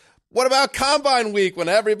about Combine Week, when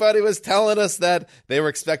everybody was telling us that they were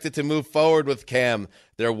expected to move forward with Cam,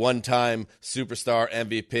 their one-time superstar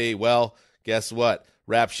MVP? Well, guess what?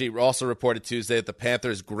 Rap Sheet also reported Tuesday that the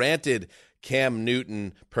Panthers granted Cam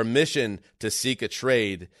Newton permission to seek a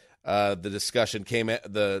trade.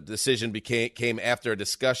 The decision came after a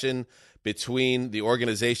discussion between the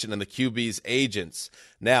organization and the QB's agents.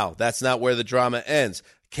 Now, that's not where the drama ends.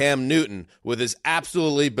 Cam Newton, with his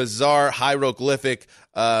absolutely bizarre hieroglyphic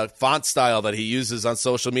font style that he uses on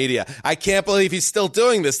social media. I can't believe he's still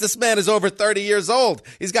doing this. This man is over 30 years old.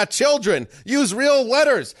 He's got children. Use real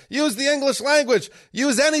letters. Use the English language.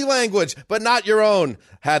 Use any language, but not your own.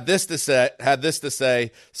 Had this to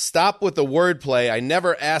say, stop with the wordplay. I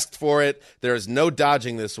never asked for it. There is no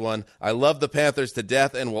dodging this one. I love the Panthers to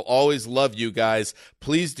death and will always love you guys.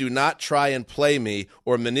 Please do not try and play me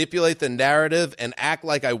or manipulate the narrative and act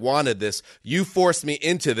like I wanted this. You forced me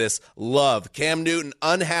into this. Love. Cam Newton,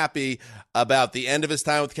 unhappy about the end of his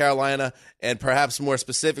time with Carolina, and perhaps more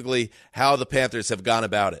specifically, how the Panthers have gone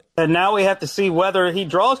about it. And now we have to see whether he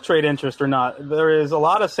draws trade interest or not. There is a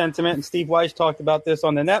lot of sentiment, and Steve Weiss talked about this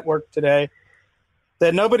on the network today,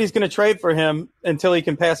 that nobody's going to trade for him until he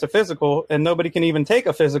can pass a physical, and nobody can even take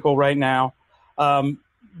a physical right now.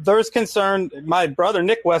 There's concern. My brother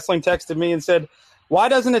Nick Wessling texted me and said, why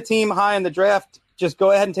doesn't a team high in the draft just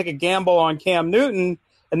go ahead and take a gamble on Cam Newton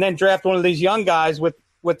and then draft one of these young guys with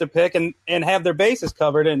the pick and have their bases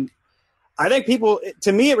covered? And I think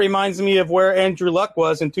to me, it reminds me of where Andrew Luck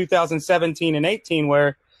was in 2017 and 18,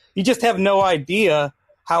 where you just have no idea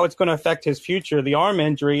how it's going to affect his future, the arm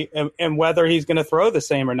injury, and whether he's going to throw the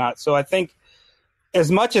same or not. So I think as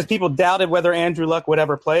much as people doubted whether Andrew Luck would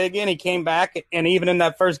ever play again, he came back, and even in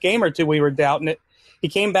that first game or two, we were doubting it. He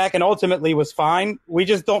came back and ultimately was fine. We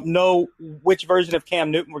just don't know which version of Cam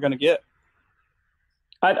Newton we're going to get.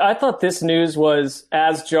 I thought this news was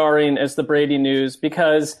as jarring as the Brady news,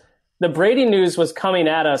 because the Brady news was coming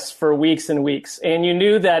at us for weeks and weeks, and you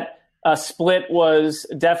knew that a split was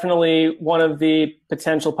definitely one of the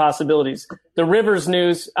potential possibilities. The Rivers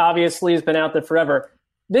news obviously has been out there forever.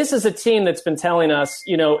 This is a team that's been telling us,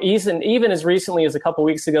 even as recently as a couple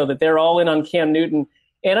weeks ago, that they're all in on Cam Newton.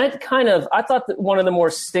 And I thought that one of the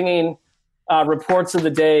more stinging reports of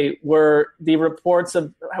the day were the reports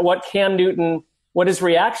of what his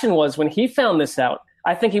reaction was when he found this out.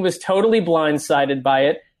 I think he was totally blindsided by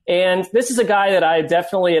it. And this is a guy that I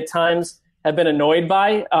definitely at times have been annoyed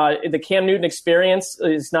by. The Cam Newton experience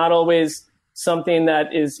is not always something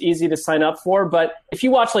that is easy to sign up for. But if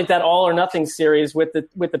you watch like that All or Nothing series with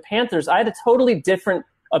the Panthers, I had a totally different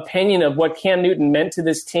opinion of what Cam Newton meant to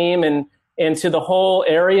this team and to the whole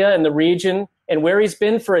area and the region and where he's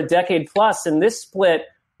been for a decade plus. And this split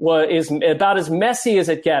is about as messy as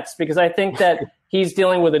it gets, because I think that he's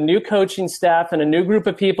dealing with a new coaching staff and a new group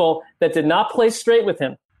of people that did not play straight with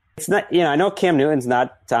him. It's not, I know Cam Newton's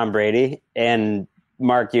not Tom Brady, and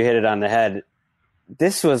Mark, you hit it on the head.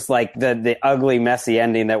 This was like the ugly, messy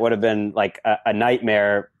ending that would have been like a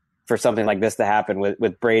nightmare for something like this to happen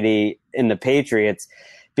with Brady in the Patriots,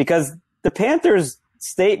 because the Panthers'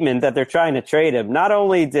 statement that they're trying to trade him, not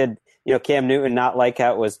only did Cam Newton not like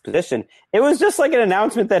how it was positioned, it was just like an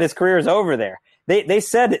announcement that his career is over there. They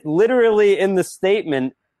said literally in the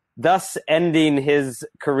statement, thus ending his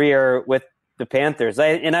career with the Panthers.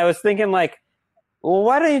 I was thinking, like, well,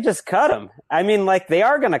 why don't you just cut him? I mean, like, they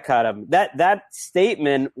are going to cut him. That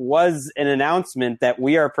statement was an announcement that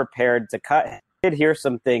we are prepared to cut him. I did hear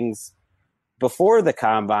some things before the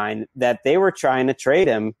combine that they were trying to trade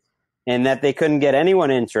him and that they couldn't get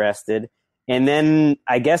anyone interested. And then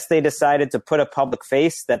I guess they decided to put a public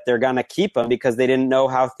face that they're going to keep him because they didn't know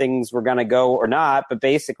how things were going to go or not. But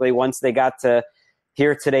basically, once they got to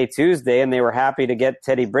here today, Tuesday, and they were happy to get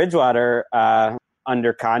Teddy Bridgewater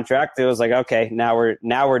under contract, it was like, okay, now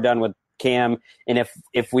we're done with Cam. And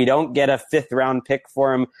if we don't get a 5th round pick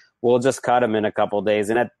for him, we'll just cut him in a couple of days.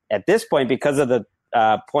 And at this point, because of the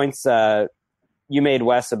points you made,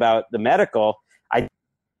 Wes, about the medical, I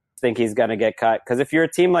think he's going to get cut. Because if you're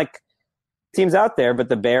a team like teams out there, but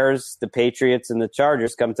the Bears, the Patriots, and the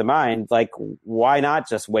Chargers come to mind, like, why not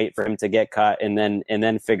just wait for him to get cut and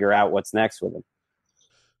then figure out what's next with him?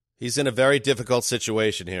 He's in a very difficult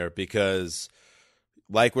situation here because,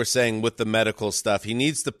 like we're saying with the medical stuff, he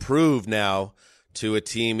needs to prove now to a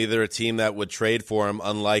team, either a team that would trade for him,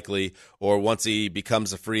 unlikely, or once he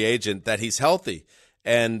becomes a free agent, that he's healthy.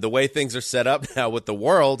 And the way things are set up now with the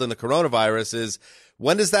world and the coronavirus is,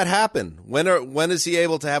 when does that happen? When is he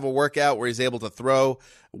able to have a workout where he's able to throw?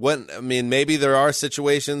 Maybe there are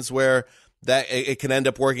situations where that it can end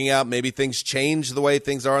up working out. Maybe things change the way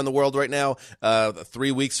things are in the world right now,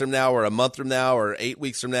 3 weeks from now or a month from now or 8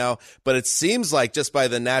 weeks from now. But it seems like just by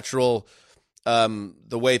the natural, the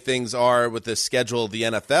way things are with the schedule of the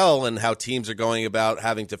NFL and how teams are going about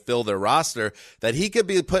having to fill their roster, that he could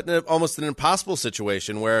be put in almost an impossible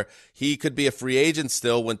situation where he could be a free agent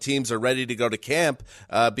still when teams are ready to go to camp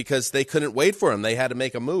because they couldn't wait for him. They had to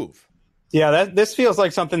make a move. Yeah, this feels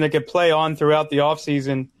like something that could play on throughout the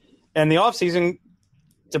offseason. And the offseason,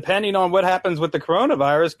 depending on what happens with the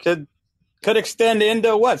coronavirus, could extend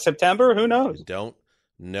into September? Who knows? Don't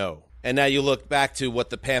know. And now you look back to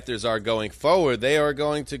what the Panthers are going forward. They are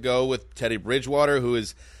going to go with Teddy Bridgewater, who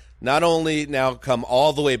is not only now come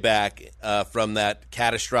all the way back from that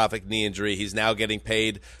catastrophic knee injury, he's now getting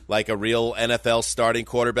paid like a real NFL starting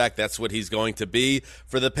quarterback. That's what he's going to be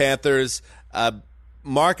for the Panthers.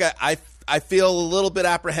 Mark, I feel a little bit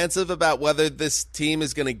apprehensive about whether this team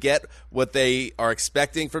is going to get what they are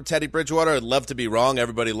expecting from Teddy Bridgewater. I'd love to be wrong.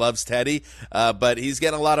 Everybody loves Teddy, but he's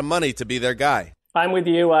getting a lot of money to be their guy. I'm with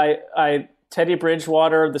you. Teddy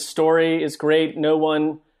Bridgewater, the story is great. No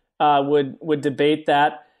one would debate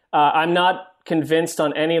that. I'm not convinced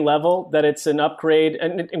on any level that it's an upgrade,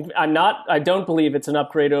 and I don't believe it's an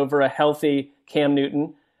upgrade over a healthy Cam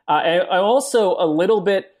Newton. I'm also a little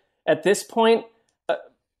bit at this point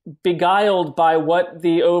beguiled by what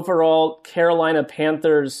the overall Carolina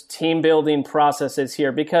Panthers team building process is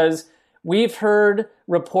here, because we've heard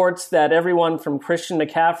reports that everyone from Christian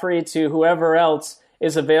McCaffrey to whoever else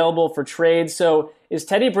is available for trade. So is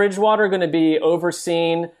Teddy Bridgewater going to be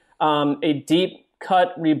overseeing a deep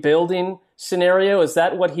cut rebuilding scenario? Is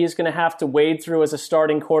that what he's going to have to wade through as a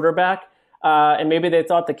starting quarterback? And maybe they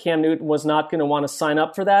thought that Cam Newton was not going to want to sign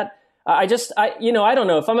up for that. I don't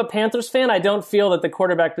know. If I'm a Panthers fan, I don't feel that the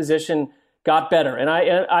quarterback position got better. And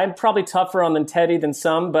I'm probably tougher on Teddy than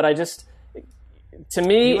some, but to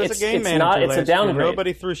me, it's a downgrade.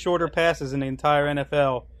 Nobody threw shorter passes in the entire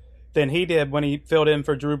NFL than he did when he filled in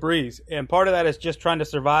for Drew Brees. And part of that is just trying to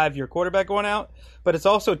survive your quarterback going out, but it's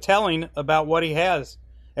also telling about what he has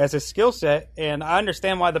as his skill set. And I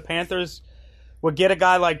understand why the Panthers would get a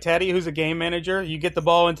guy like Teddy, who's a game manager. You get the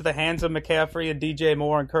ball into the hands of McCaffrey and DJ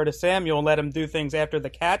Moore and Curtis Samuel and let him do things after the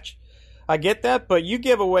catch. I get that, but you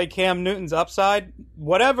give away Cam Newton's upside,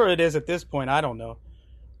 whatever it is at this point, I don't know.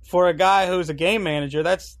 For a guy who's a game manager,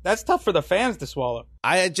 that's tough for the fans to swallow.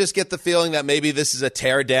 I just get the feeling that maybe this is a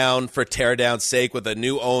teardown for teardown's sake with a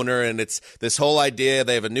new owner, and it's this whole idea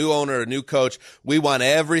they have a new owner, a new coach. We want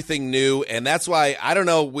everything new, and that's why, I don't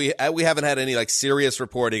know, we haven't had any like serious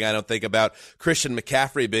reporting, I don't think, about Christian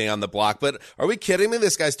McCaffrey being on the block. But are we kidding me?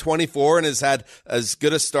 This guy's 24 and has had as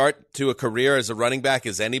good a start to a career as a running back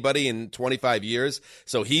as anybody in 25 years.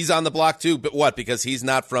 So he's on the block too, but what? Because he's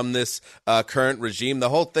not from this current regime. The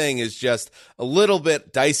whole thing is just a little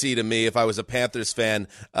bit dicey to me if I was a Panthers fan.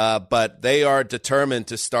 But they are determined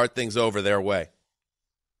to start things over their way.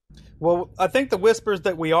 Well, I think the whispers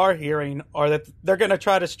that we are hearing are that they're going to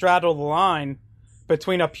try to straddle the line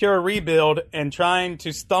between a pure rebuild and trying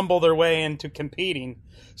to stumble their way into competing.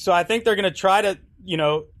 So I think they're going to try to,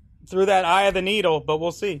 through that eye of the needle, but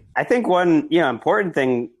we'll see. I think one, important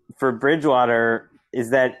thing for Bridgewater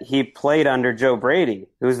is that he played under Joe Brady,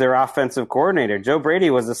 who's their offensive coordinator. Joe Brady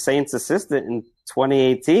was a Saints assistant in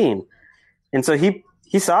 2018. And so he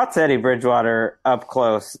saw Teddy Bridgewater up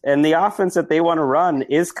close. And the offense that they want to run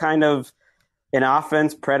is kind of an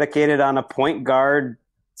offense predicated on a point guard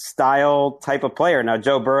style type of player. Now,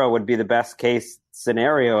 Joe Burrow would be the best case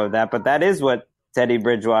scenario of that, but that is what Teddy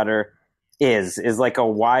Bridgewater is like a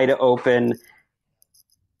wide open,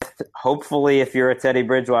 hopefully, if you're a Teddy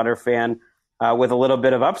Bridgewater fan, with a little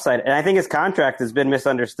bit of upside. And I think his contract has been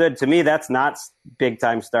misunderstood. To me, that's not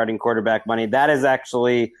big-time starting quarterback money. That is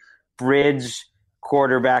actually bridge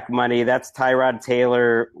quarterback money. That's Tyrod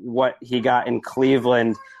Taylor, what he got in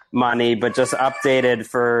Cleveland money, but just updated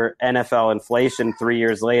for NFL inflation 3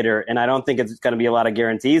 years later. And I don't think it's going to be a lot of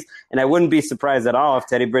guarantees. And I wouldn't be surprised at all if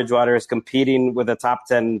Teddy Bridgewater is competing with a top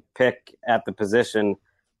 10 pick at the position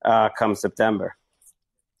come September.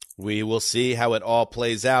 We will see how it all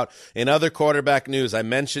plays out. In other quarterback news, I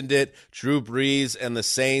mentioned it, Drew Brees and the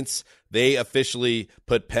Saints, they officially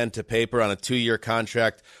put pen to paper on a 2-year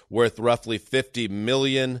contract worth roughly $50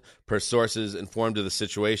 million, per sources informed of the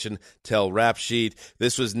situation tell Rap Sheet.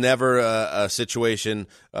 This was never a situation,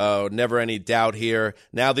 never any doubt here.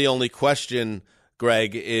 Now the only question,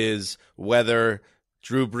 Greg, is whether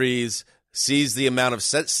Drew Brees sees the amount of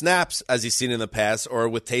snaps as he's seen in the past, or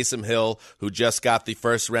with Taysom Hill, who just got the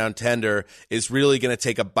first-round tender, is really going to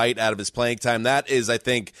take a bite out of his playing time. That is, I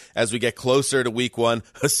think, as we get closer to week one,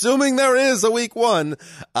 assuming there is a week one,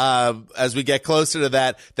 as we get closer to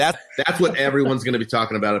that's what everyone's going to be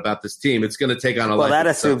talking about this team. It's going to take on a lot. Well, that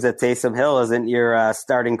assumes that Taysom Hill isn't your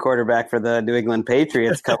starting quarterback for the New England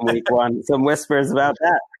Patriots come week one. Some whispers about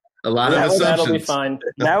that. A lot of assumptions. That'll be fine.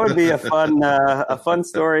 That would be a fun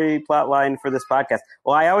story plot line for this podcast.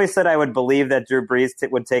 Well, I always said I would believe that Drew Brees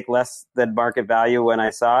would take less than market value when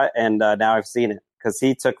I saw it, and now I've seen it because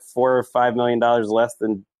he took $4 or $5 million less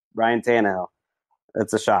than Ryan Tannehill.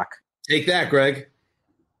 That's a shock. Take that, Greg.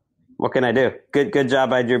 What can I do? Good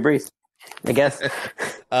job by Drew Brees, I guess.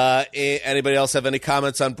 Anybody else have any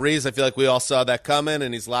comments on Brees? I feel like we all saw that coming,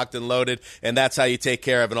 and he's locked and loaded, and that's how you take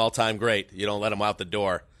care of an all-time great. You don't let him out the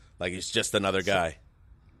door like he's just another guy.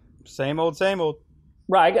 Same old, same old.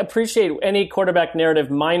 Right. I appreciate any quarterback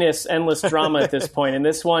narrative minus endless drama at this point. And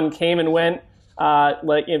this one came and went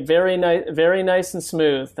very nice and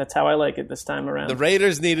smooth. That's how I like it this time around. The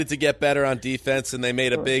Raiders needed to get better on defense, and they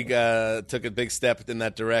made took a big step in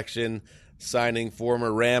that direction, signing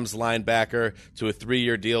former Rams linebacker to a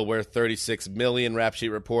 3-year deal worth $36 million. Rap Sheet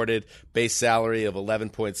reported base salary of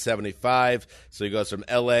 $11.75. So he goes from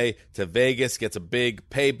L.A. to Vegas, gets a big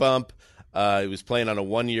pay bump. He was playing on a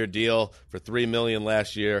 1-year deal for $3 million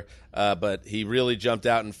last year, but he really jumped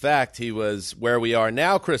out. In fact, he was where we are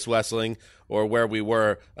now, Chris Wesseling, or where we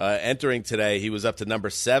were entering today. He was up to number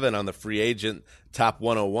 7 on the free agent top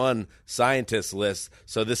 101 scientist list.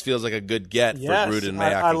 So this feels like a good get for Gruden,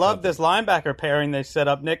 Mayock. I love this linebacker pairing they set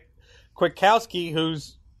up. Nick Kwiatkowski,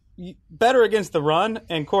 who's better against the run,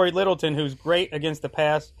 and Corey Littleton, who's great against the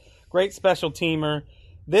pass, great special teamer.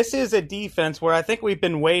 This is a defense where I think we've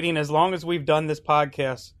been waiting as long as we've done this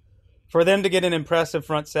podcast for them to get an impressive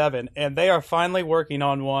front seven, and they are finally working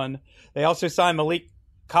on one. They also signed Malik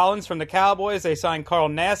Collins from the Cowboys. They signed Carl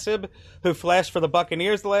Nassib, who flashed for the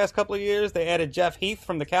Buccaneers the last couple of years. They added Jeff Heath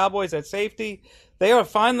from the Cowboys at safety. They are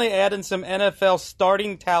finally adding some NFL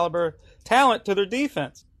starting caliber talent to their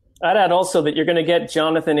defense. I'd add also that you're going to get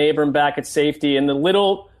Jonathan Abram back at safety. In the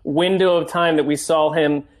little window of time that we saw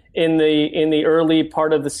him in the early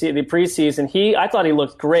part of the preseason, I thought he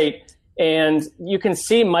looked great. And you can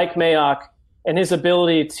see Mike Mayock and his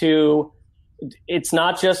ability to, it's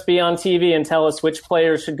not just be on TV and tell us which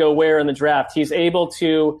players should go where in the draft. He's able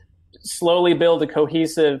to slowly build a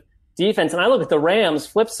cohesive defense. And I look at the Rams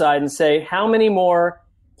flip side and say, how many more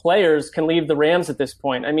players can leave the Rams at this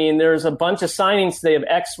point. I mean, there's a bunch of signings today of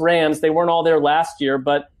ex-Rams. They weren't all there last year,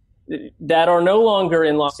 but that are no longer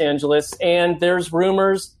in Los Angeles. And there's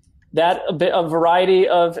rumors that a variety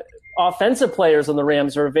of offensive players on the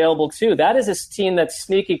Rams are available too. That is a team that's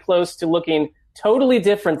sneaky close to looking totally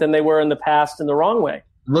different than they were in the past in the wrong way.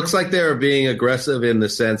 Looks like they're being aggressive in the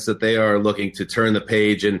sense that they are looking to turn the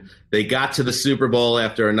page, and they got to the Super Bowl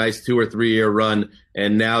after a nice 2 or 3 year run,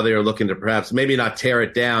 and now they are looking to perhaps maybe not tear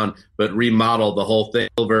it down, but remodel the whole thing.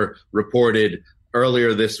 Silver reported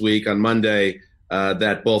earlier this week on Monday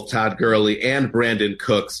that both Todd Gurley and Brandon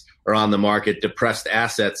Cooks are on the market, depressed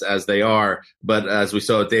assets as they are. But as we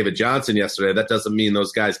saw with David Johnson yesterday, that doesn't mean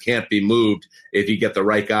those guys can't be moved if you get the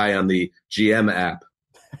right guy on the GM app.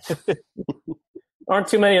 Aren't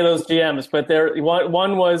too many of those GMs, but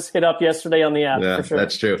one was hit up yesterday on the app. Yeah, for sure.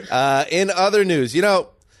 That's true. In other news,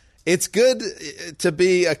 it's good to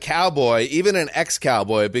be a Cowboy, even an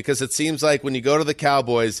ex-Cowboy, because it seems like when you go to the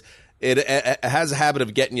Cowboys, it has a habit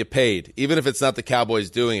of getting you paid, even if it's not the Cowboys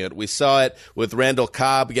doing it. We saw it with Randall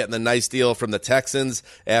Cobb getting the nice deal from the Texans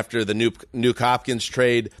after the Nuke Hopkins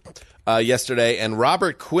trade yesterday. And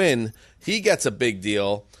Robert Quinn, he gets a big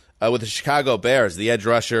deal with the Chicago Bears. The edge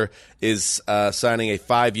rusher is signing a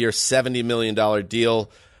 5-year, $70 million deal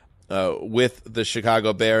with the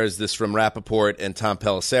Chicago Bears. This from Rappaport and Tom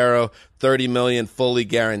Pelissero. $30 million fully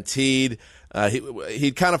guaranteed.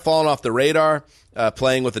 He'd kind of fallen off the radar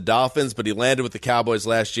playing with the Dolphins, but he landed with the Cowboys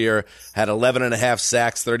last year, had 11.5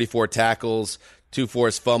 sacks, 34 tackles, 2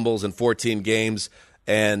 forced fumbles in 14 games,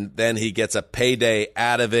 and then he gets a payday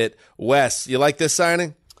out of it. Wes, you like this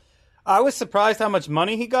signing? I was surprised how much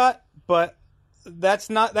money he got, but that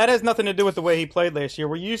has nothing to do with the way he played last year.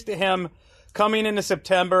 We're used to him coming into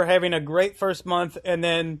September, having a great first month, and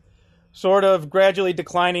then sort of gradually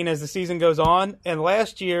declining as the season goes on. And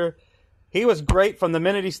last year, he was great from the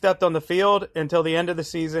minute he stepped on the field until the end of the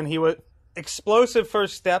season. He was explosive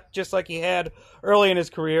first step, just like he had early in his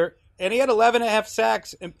career. And he had 11.5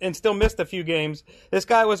 sacks and still missed a few games. This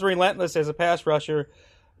guy was relentless as a pass rusher.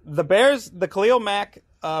 The Bears, the Khalil Mack,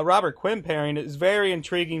 Robert Quinn pairing is very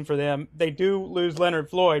intriguing for them. They do lose Leonard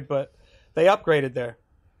Floyd, but they upgraded there.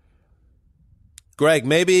 Greg,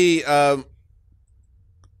 maybe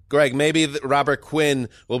Robert Quinn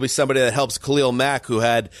will be somebody that helps Khalil Mack, who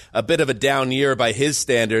had a bit of a down year by his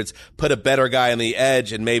standards, put a better guy on the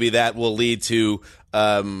edge, and maybe that will lead to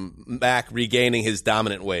Mack regaining his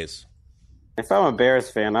dominant ways. If I'm a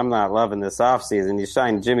Bears fan, I'm not loving this offseason. You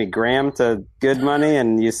sign Jimmy Graham to good money,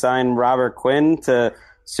 and you sign Robert Quinn to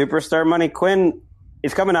superstar money. Quinn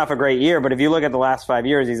is coming off a great year, but if you look at the last 5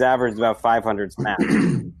 years, he's averaged about 500 snaps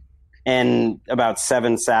and about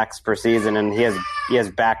 7 sacks per season, and he has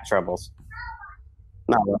back troubles.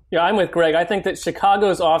 Yeah, I'm with Greg. I think that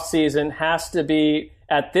Chicago's offseason has to be,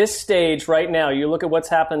 at this stage right now, you look at what's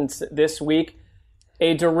happened this week,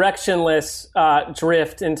 a directionless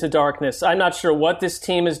drift into darkness. I'm not sure what this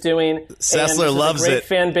team is doing. Sessler loves it.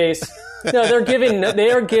 Fan base. No, they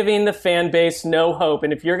are giving the fan base no hope.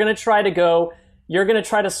 And if you're going to try to go, you're going to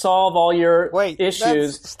try to solve all your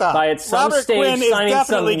issues by at some Robert stage Quinn is signing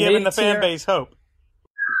definitely some giving mid-tier. the fan base hope.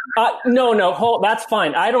 No, that's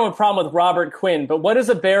fine. I don't have a problem with Robert Quinn, but what is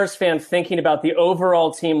a Bears fan thinking about the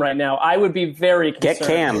overall team right now? I would be very concerned. Get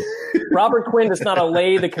Cam. Robert Quinn does not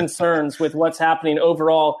allay the concerns with what's happening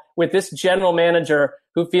overall with this general manager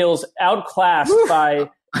who feels outclassed by,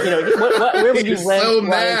 where would you rank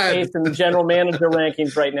Ryan Pace in the general manager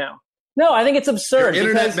rankings right now? No, I think it's absurd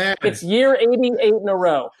because it's year 88 in a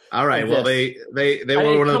row. All right. Well, they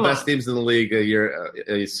were one of the best teams in the league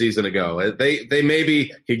a season ago. They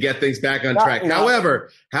maybe could get things back on track.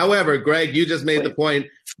 However, Greg, you just made the point.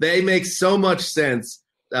 They make so much sense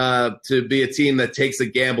to be a team that takes a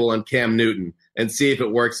gamble on Cam Newton and see if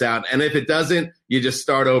it works out. And if it doesn't, you just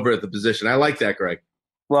start over at the position. I like that, Greg.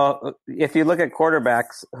 Well, if you look at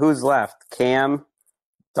quarterbacks, who's left? Cam,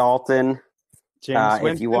 Dalton.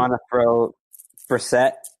 If you want to throw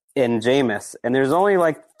Brissett and Jameis. And there's only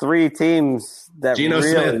like 3 teams that Geno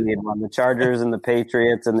really Smith. need one, the Chargers and the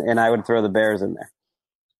Patriots, and I would throw the Bears in there.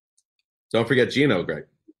 Don't forget Geno, Greg.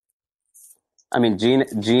 I mean,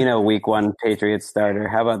 Geno week 1 Patriots starter.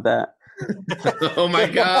 How about that? Oh, my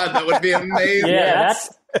God. That would be amazing. Yeah,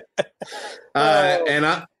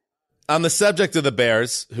 And on the subject of the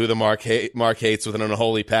Bears, who the Mark hates with an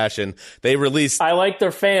unholy passion, they released... I like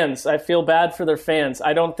their fans. I feel bad for their fans.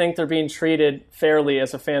 I don't think they're being treated fairly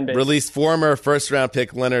as a fan base. Released former first-round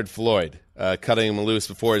pick Leonard Floyd, cutting him loose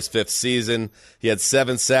before his 5th season. He had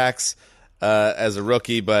 7 sacks as a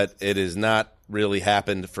rookie, but it has not really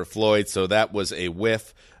happened for Floyd, so that was a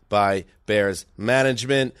whiff by Bears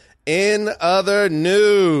management. In other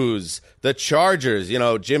news, the Chargers,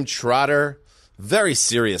 Jim Trotter, very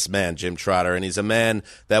serious man, Jim Trotter, and he's a man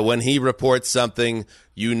that when he reports something,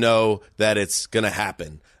 you know that it's going to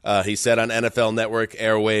happen. He said on NFL Network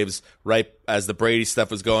airwaves right as the Brady stuff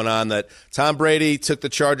was going on that Tom Brady took the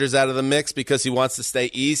Chargers out of the mix because he wants to stay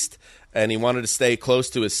east and he wanted to stay close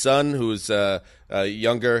to his son who's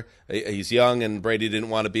younger. He's young and Brady didn't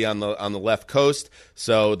want to be on the left coast.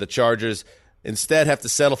 So the Chargers instead have to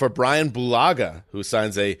settle for Brian Bulaga, who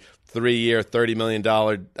signs a 3-year, $30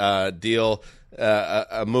 million deal,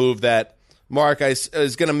 a move that Mark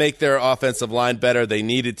is going to make their offensive line better. They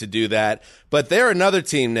needed to do that. But they're another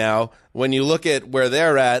team now. When you look at where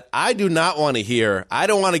they're at, I don't want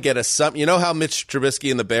to get you know how Mitch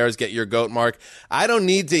Trubisky and the Bears get your goat, Mark? I don't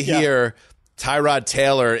need to hear Tyrod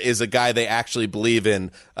Taylor is a guy they actually believe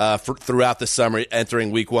in throughout the summer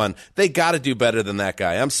entering week 1. They got to do better than that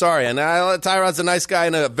guy. I'm sorry. And Tyrod's a nice guy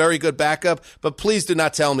and a very good backup, but please do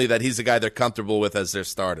not tell me that he's a guy they're comfortable with as their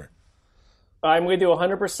starter. I'm with you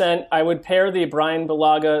 100%. I would pair the Brian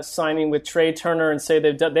Bulaga signing with Trey Turner and say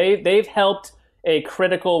they've helped a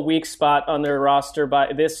critical weak spot on their roster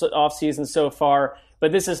by this offseason so far.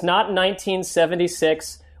 But this is not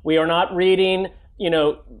 1976. We are not reading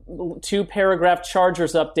 2-paragraph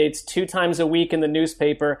Chargers updates 2 times a week in the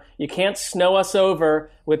newspaper. You can't snow us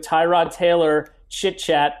over with Tyrod Taylor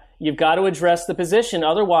chit-chat. You've got to address the position.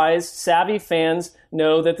 Otherwise, savvy fans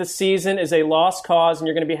know that the season is a lost cause and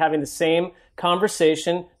you're going to be having the same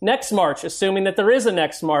conversation next March, assuming that there is a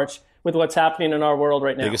next March with what's happening in our world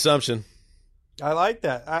right now. Big assumption. I like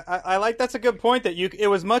that. I like that's a good point that it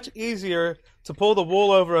was much easier to pull the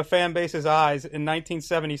wool over a fan base's eyes in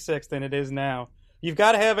 1976 than it is now. You've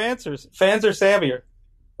got to have answers. Fans are savvier.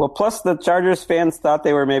 Well, plus the Chargers fans thought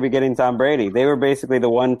they were maybe getting Tom Brady. They were basically the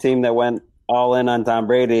one team that went all in on Tom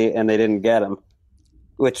Brady, and they didn't get him,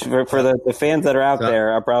 which for the fans that are out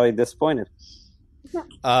there are probably disappointed.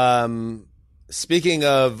 Speaking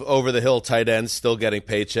of over-the-hill tight ends still getting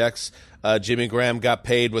paychecks, Jimmy Graham got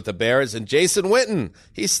paid with the Bears, and Jason Witten,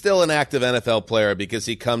 he's still an active NFL player because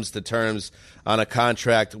he comes to terms on a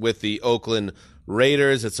contract with the Oakland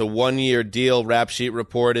Raiders. It's a 1-year deal, Rap Sheet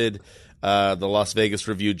reported, the Las Vegas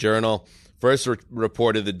Review-Journal first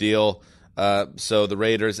reported the deal. So the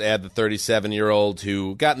Raiders add the 37-year-old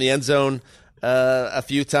who got in the end zone a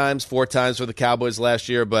few times, 4 times for the Cowboys last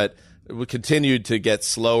year, but we continued to get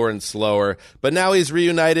slower and slower. But now he's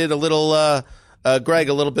reunited a little, Greg,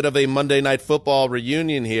 a little bit of a Monday Night Football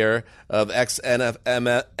reunion here of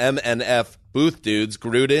ex-MNF booth dudes,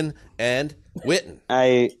 Gruden and Witten.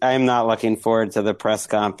 I'm not looking forward to the press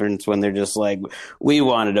conference when they're just like, we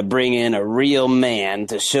wanted to bring in a real man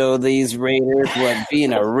to show these Raiders what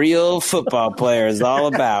being a real football player is all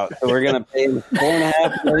about. So we're going to pay him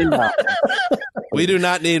 $4.5 million. We do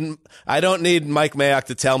not need. I don't need Mike Mayock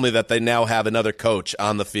to tell me that they now have another coach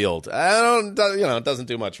on the field. It doesn't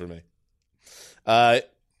do much for me. Do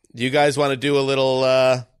you guys want to do a little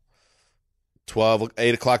 8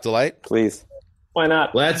 o'clock delight? Please. Why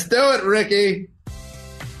not? Let's do it, Ricky.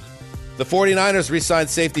 The 49ers re-signed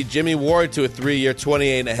safety Jimmy Ward to a 3-year,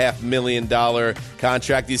 $28.5 million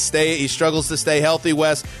contract. He struggles to stay healthy,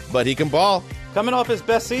 Wes, but he can ball. Coming off his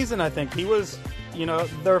best season, I think. He was,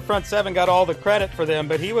 their front seven got all the credit for them,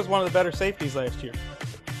 but he was one of the better safeties last year.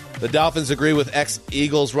 The Dolphins agree with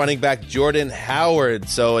ex-Eagles running back Jordan Howard.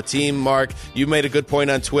 So a team, Mark, you made a good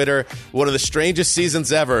point on Twitter. One of the strangest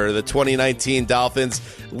seasons ever, the 2019 Dolphins.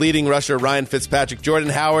 Leading rusher Ryan Fitzpatrick. Jordan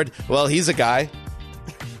Howard, well, he's a guy.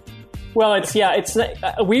 Well,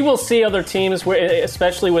 we will see other teams,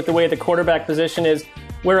 especially with the way the quarterback position is,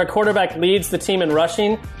 where a quarterback leads the team in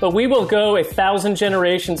rushing, but we will go 1,000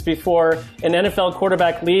 generations before an NFL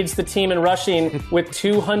quarterback leads the team in rushing with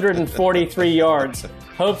 243 yards.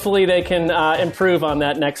 Hopefully they can improve on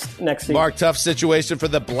that next season. Mark, tough situation for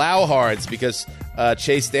the Blauhards because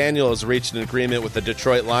Chase Daniel has reached an agreement with the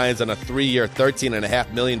Detroit Lions on a 3-year,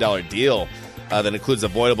 $13.5 million deal that includes a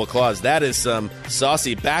voidable clause. That is some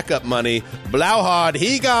saucy backup money. Blauhard,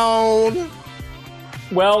 he gone.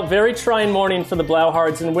 Well, very trying morning for the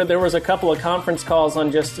Blauhards, and there was a couple of conference calls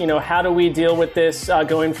on just, how do we deal with this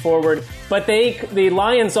going forward. But the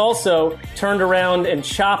Lions also turned around and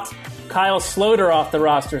chopped Kyle Sloter off the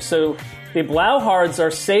roster. So the Blauhards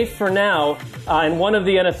are safe for now, and one of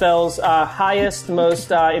the NFL's highest,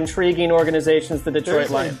 most intriguing organizations, the Detroit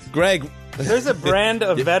Lions. Greg. There's a brand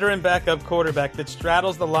of veteran backup quarterback that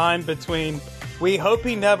straddles the line between we hope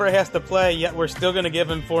he never has to play, yet we're still going to give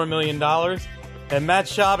him $4 million. And Matt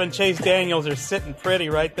Schaub and Chase Daniels are sitting pretty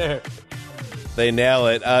right there. They nail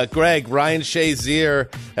it. Greg, Ryan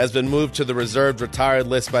Shazier has been moved to the reserved retired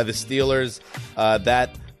list by the Steelers.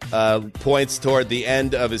 That points toward the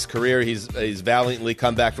end of his career. He's valiantly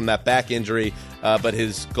come back from that back injury, but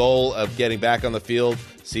his goal of getting back on the field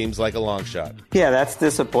seems like a long shot. Yeah, that's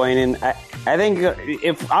disappointing. I think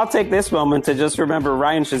if I'll take this moment to just remember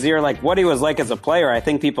Ryan Shazier, like what he was like as a player. I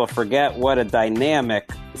think people forget what a dynamic,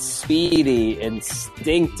 speedy,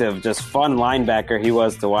 instinctive, just fun linebacker he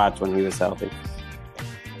was to watch when he was healthy.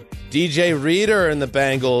 DJ Reader and the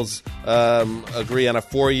Bengals agree on a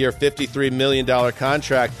 4-year, $53 million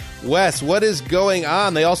contract. Wes, what is going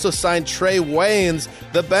on? They also signed Trey Waynes.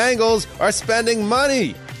 The Bengals are spending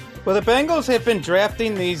money. Well, the Bengals have been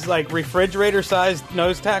drafting these like refrigerator-sized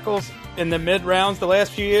nose tackles in the mid-rounds the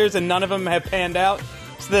last few years, and none of them have panned out.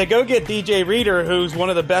 So they go get DJ Reader, who's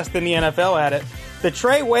one of the best in the NFL at it. The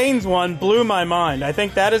Trey Waynes one blew my mind. I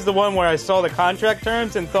think that is the one where I saw the contract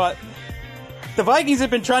terms and thought, the Vikings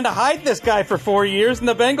have been trying to hide this guy for 4 years, and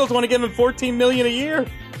the Bengals want to give him $14 million a year.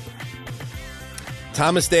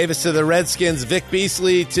 Thomas Davis to the Redskins, Vic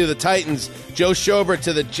Beasley to the Titans, Joe Schobert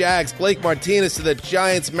to the Jags, Blake Martinez to the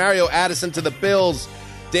Giants, Mario Addison to the Bills,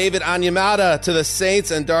 David Onyemata to the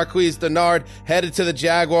Saints, and Darqueze Dennard headed to the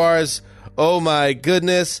Jaguars. Oh my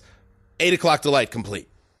goodness. 8 o'clock delight complete.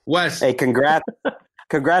 Wes. Hey, congrats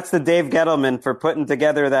to Dave Gettleman for putting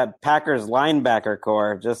together that Packers linebacker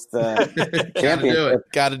core. Just championship.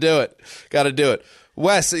 Got to do it.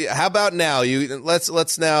 Wes, how about now?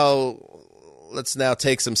 Let's now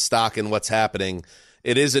take some stock in what's happening.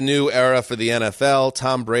 It is a new era for the NFL.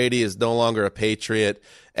 Tom Brady is no longer a Patriot.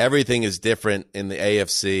 Everything is different in the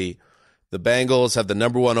AFC. The Bengals have the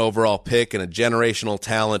number 1 overall pick and a generational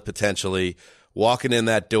talent potentially walking in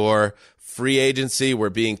that door. Free agency, we're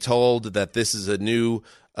being told that this is a new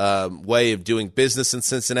way of doing business in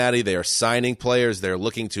Cincinnati. They are signing players. They're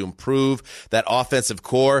looking to improve that offensive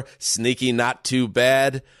core. Sneaky, not too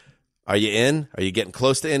bad. Are you in? Are you getting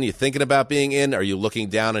close to in? Are you thinking about being in? Are you looking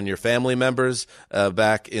down on your family members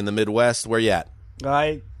back in the Midwest? Where you at?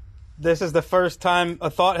 This is the first time a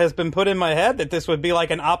thought has been put in my head that this would be like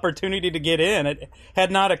an opportunity to get in. It had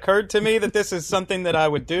not occurred to me that this is something that I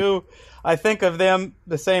would do. I think of them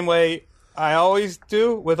the same way I always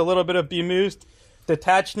do, with a little bit of bemused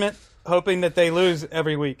detachment, hoping that they lose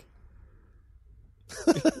every week.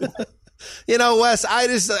 Wes, I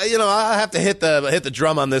have to hit the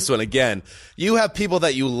drum on this one again. You have people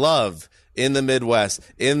that you love in the Midwest,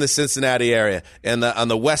 in the Cincinnati area, and on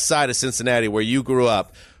the west side of Cincinnati where you grew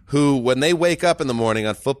up, who, when they wake up in the morning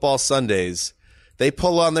on football Sundays, they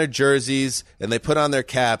pull on their jerseys and they put on their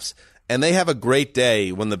caps, and they have a great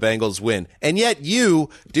day when the Bengals win. And yet you,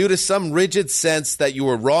 due to some rigid sense that you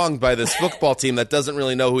were wronged by this football team that doesn't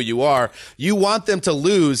really know who you are, you want them to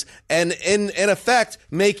lose and, in effect,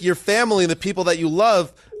 make your family and the people that you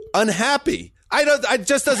love unhappy. It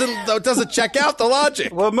just doesn't check out the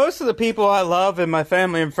logic. Well, most of the people I love and my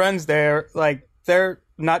family and friends there, they're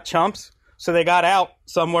not chumps. So they got out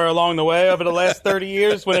somewhere along the way over the last 30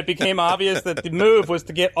 years when it became obvious that the move was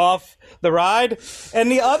to get off the ride.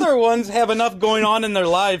 And the other ones have enough going on in their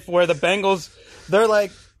life where the Bengals,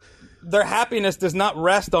 their happiness does not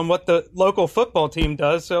rest on what the local football team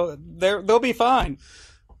does. So they'll be fine.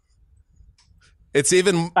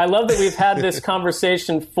 I love that we've had this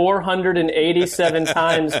conversation 487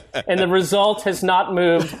 times, and the result has not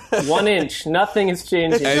moved 1 inch. Nothing is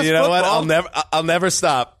changing. And you know football. What? I'll never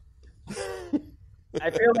stop. I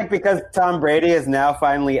feel like because Tom Brady is now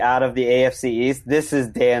finally out of the AFC East, this is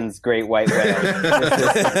Dan's great white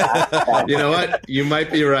whale. You know what? You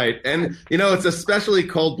might be right. And, it's especially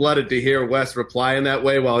cold-blooded to hear Wes reply in that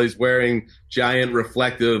way while he's wearing giant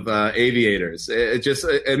reflective aviators.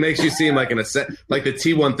 It makes you seem like like the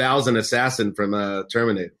T-1000 assassin from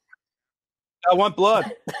Terminator. I want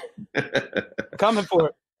blood. Coming for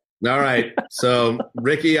it. All right. So,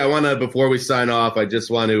 Ricky, before we sign off, I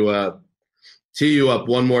just want to tee you up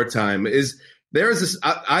one more time.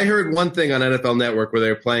 I heard one thing on NFL Network where they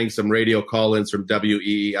were playing some radio call-ins from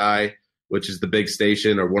WEEI, which is the big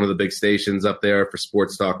station or one of the big stations up there for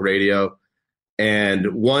sports talk radio.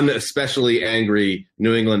 And one especially angry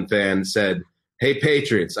New England fan said, "Hey,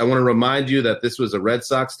 Patriots, I want to remind you that this was a Red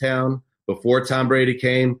Sox town before Tom Brady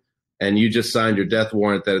came, and you just signed your death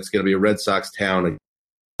warrant that it's going to be a Red Sox town again."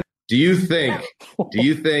 Do you think,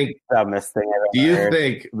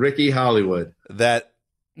 Ricky Hollywood, that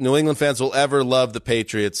New England fans will ever love the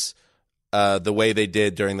Patriots the way they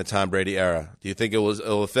did during the Tom Brady era? Do you think it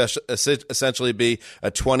will essentially be a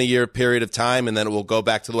 20-year period of time and then it will go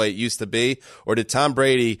back to the way it used to be? Or did Tom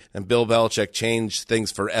Brady and Bill Belichick change things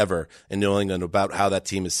forever in New England about how that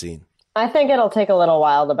team is seen? I think it'll take a little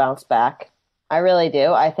while to bounce back. I really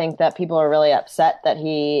do. I think that people are really upset that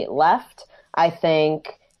he left. I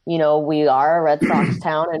think we are a Red Sox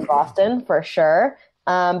town in Boston for sure.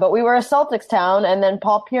 But we were a Celtics town, and then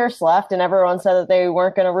Paul Pierce left, and everyone said that they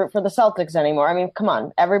weren't going to root for the Celtics anymore. I mean, come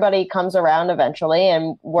on, everybody comes around eventually,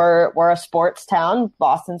 and we're a sports town.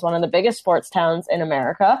 Boston's one of the biggest sports towns in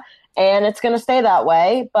America, and it's going to stay that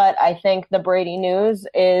way. But I think the Brady news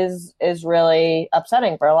is really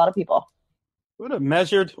upsetting for a lot of people. What a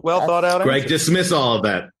measured, well thought out. Greg, dismiss all of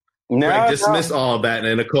that. Dismiss all of that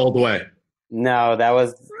in a cold way. No, that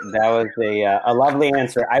was a lovely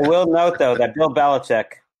answer. I will note, though, that Bill Belichick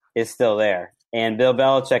is still there. And Bill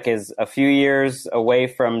Belichick is a few years away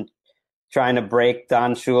from trying to break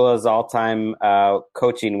Don Shula's all-time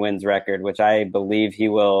coaching wins record, which I believe he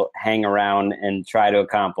will hang around and try to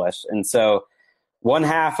accomplish. And so one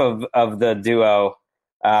half of the duo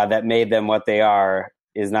that made them what they are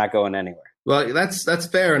is not going anywhere. Well, that's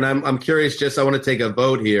fair. And I'm curious, I want to take a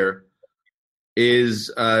vote here.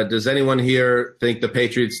 Does anyone here think the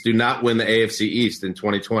Patriots do not win the AFC East in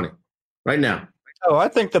 2020? Right now. Oh, I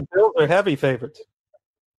think the Bills are heavy favorites.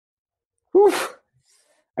 Whew.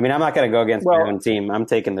 I mean, I'm not going to go against my own team. I'm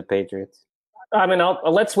taking the Patriots. I mean,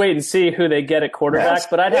 let's wait and see who they get at quarterback,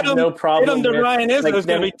 but I'd have no problem with Ryan Izzo is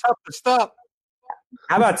going to be tough to stop.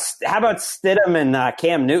 How about Stidham and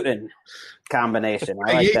Cam Newton combination?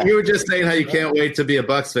 You were just saying how you can't wait to be a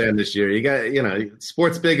Bucs fan this year. You got,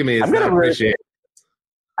 sports bigamy is not appreciated.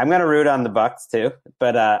 I'm going to root on the Bucs too,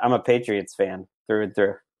 but I'm a Patriots fan through and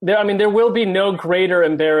through. There will be no greater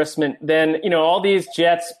embarrassment than, all these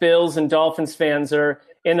Jets, Bills, and Dolphins fans are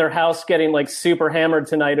in their house getting like super hammered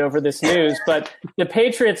tonight over this news. But the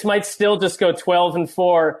Patriots might still just go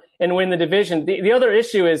 12-4 and win the division. The other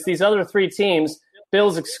issue is these other three teams,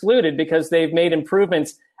 Bills excluded because they've made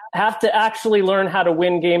improvements, have to actually learn how to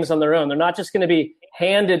win games on their own. They're not just going to be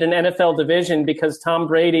handed an NFL division because Tom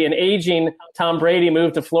Brady, an aging Tom Brady,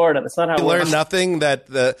 moved to Florida. That's not how it works. Learn nothing that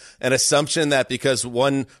an assumption that because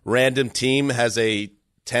one random team has a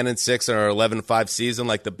 10-6 or 11-5 season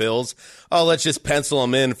like the Bills, let's just pencil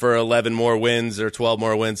them in for 11 more wins or 12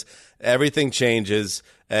 more wins. Everything changes.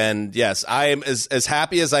 And yes, I am as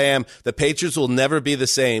happy as I am. The Patriots will never be the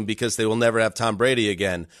same because they will never have Tom Brady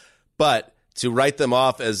again. But to write them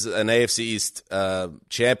off as an AFC East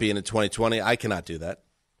champion in 2020, I cannot do that.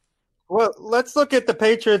 Well, let's look at the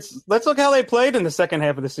Patriots. Let's look how they played in the second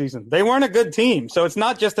half of the season. They weren't a good team, so it's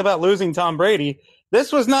not just about losing Tom Brady.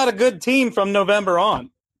 This was not a good team from November on.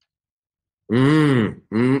 Fair.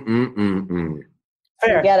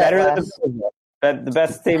 Better than the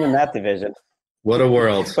best team in that division. What a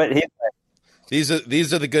world. But these are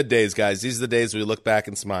the good days, guys. These are the days we look back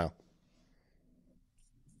and smile.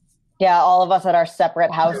 Yeah, all of us at our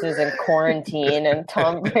separate houses in quarantine and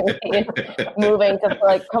Tom Brady moving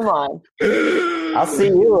to come on. I'll see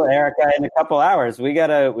you, Erica, in a couple hours. We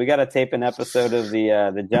gotta tape an episode of the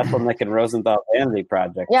Jeselnik and Rosenthal Vanity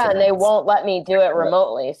Project. Yeah, and they won't let me do it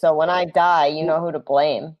remotely. So when I die, you know who to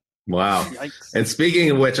blame. Wow. Yikes. And speaking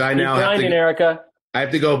of which, I now have to Erica. I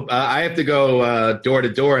have to go door to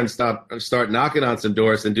door and start knocking on some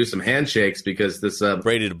doors and do some handshakes because this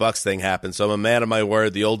Brady to Bucs thing happened. So I'm a man of my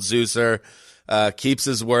word. The old Zeuser keeps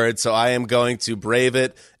his word. So I am going to brave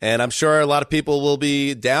it. And I'm sure a lot of people will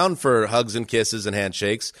be down for hugs and kisses and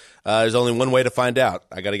handshakes. There's only one way to find out.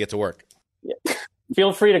 I got to get to work. Yeah.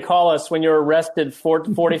 Feel free to call us when you're arrested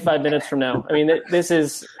 45 minutes from now. I mean, this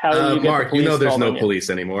is how you get Mark, the police there's no you. police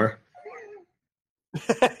anymore.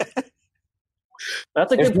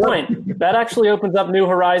 That's a good point. That actually opens up new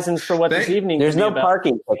horizons for what this evening There's no about.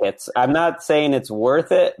 Parking tickets. I'm not saying it's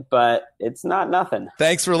worth it, but it's not nothing.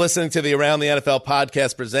 Thanks for listening to the Around the NFL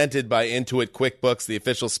podcast presented by Intuit QuickBooks, the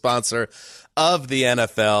official sponsor of the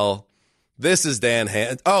NFL. This is Dan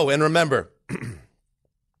Hand. Oh, and remember,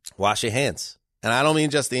 wash your hands. And I don't mean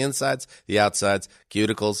just the insides, the outsides,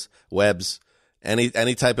 cuticles, webs,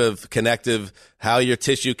 any type of connective, how your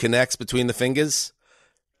tissue connects between the fingers.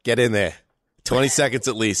 Get in there. 20 seconds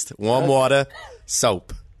at least. Warm water,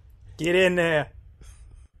 soap. Get in there.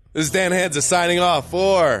 This is Dan Hansa signing off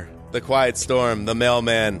for The Quiet Storm, The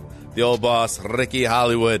Mailman, the old boss, Ricky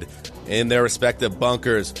Hollywood, in their respective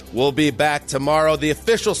bunkers. We'll be back tomorrow, the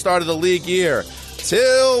official start of the league year.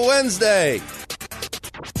 Till Wednesday.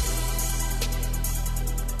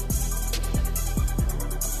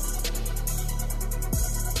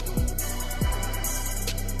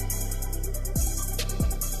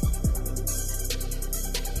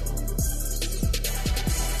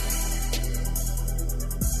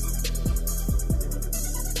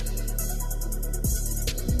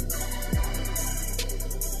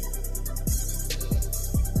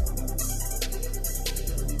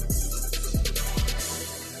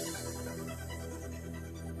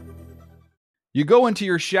 You go into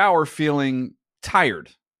your shower feeling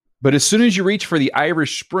tired, but as soon as you reach for the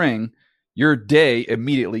Irish Spring, your day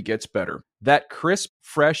immediately gets better. That crisp,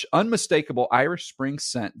 fresh, unmistakable Irish Spring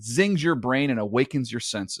scent zings your brain and awakens your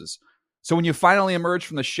senses. So when you finally emerge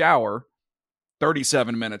from the shower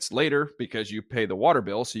 37 minutes later, because you pay the water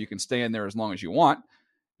bill so you can stay in there as long as you want,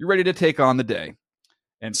 you're ready to take on the day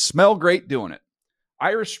and smell great doing it.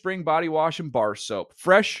 Irish Spring Body Wash and Bar Soap.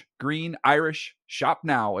 Fresh, green, Irish. Shop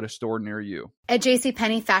now at a store near you. At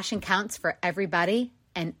JCPenney, fashion counts for everybody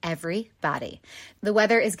and everybody. The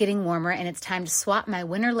weather is getting warmer and it's time to swap my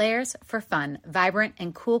winter layers for fun, vibrant,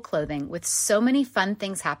 and cool clothing. With so many fun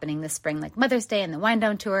things happening this spring, like Mother's Day and the Wind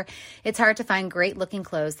Down Tour, it's hard to find great looking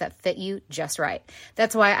clothes that fit you just right.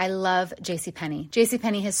 That's why I love JCPenney.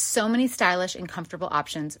 JCPenney has so many stylish and comfortable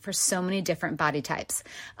options for so many different body types.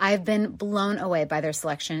 I've been blown away by their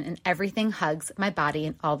selection, and everything hugs my body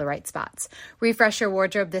in all the right spots. Refresh your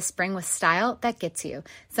wardrobe this spring with style that gets you.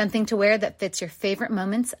 Something to wear that fits your favorite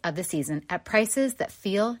moments of the season at prices that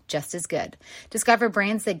feel just as good. Discover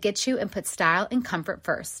brands that get you and put style and comfort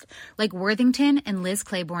first, like Worthington and Liz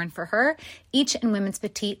Claiborne for her, each in women's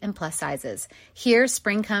petite and plus sizes. Here,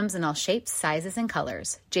 spring comes in all shapes, sizes, and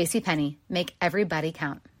colors. JCPenney, make everybody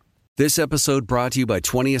count. This episode brought to you by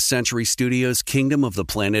 20th Century Studios' Kingdom of the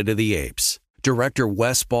Planet of the Apes. Director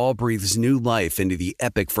Wes Ball breathes new life into the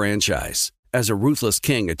epic franchise. As a ruthless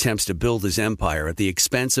king attempts to build his empire at the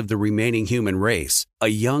expense of the remaining human race, a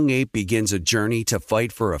young ape begins a journey to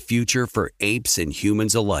fight for a future for apes and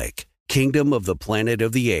humans alike. Kingdom of the Planet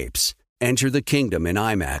of the Apes. Enter the kingdom in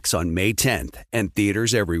IMAX on May 10th and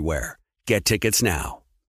theaters everywhere. Get tickets now.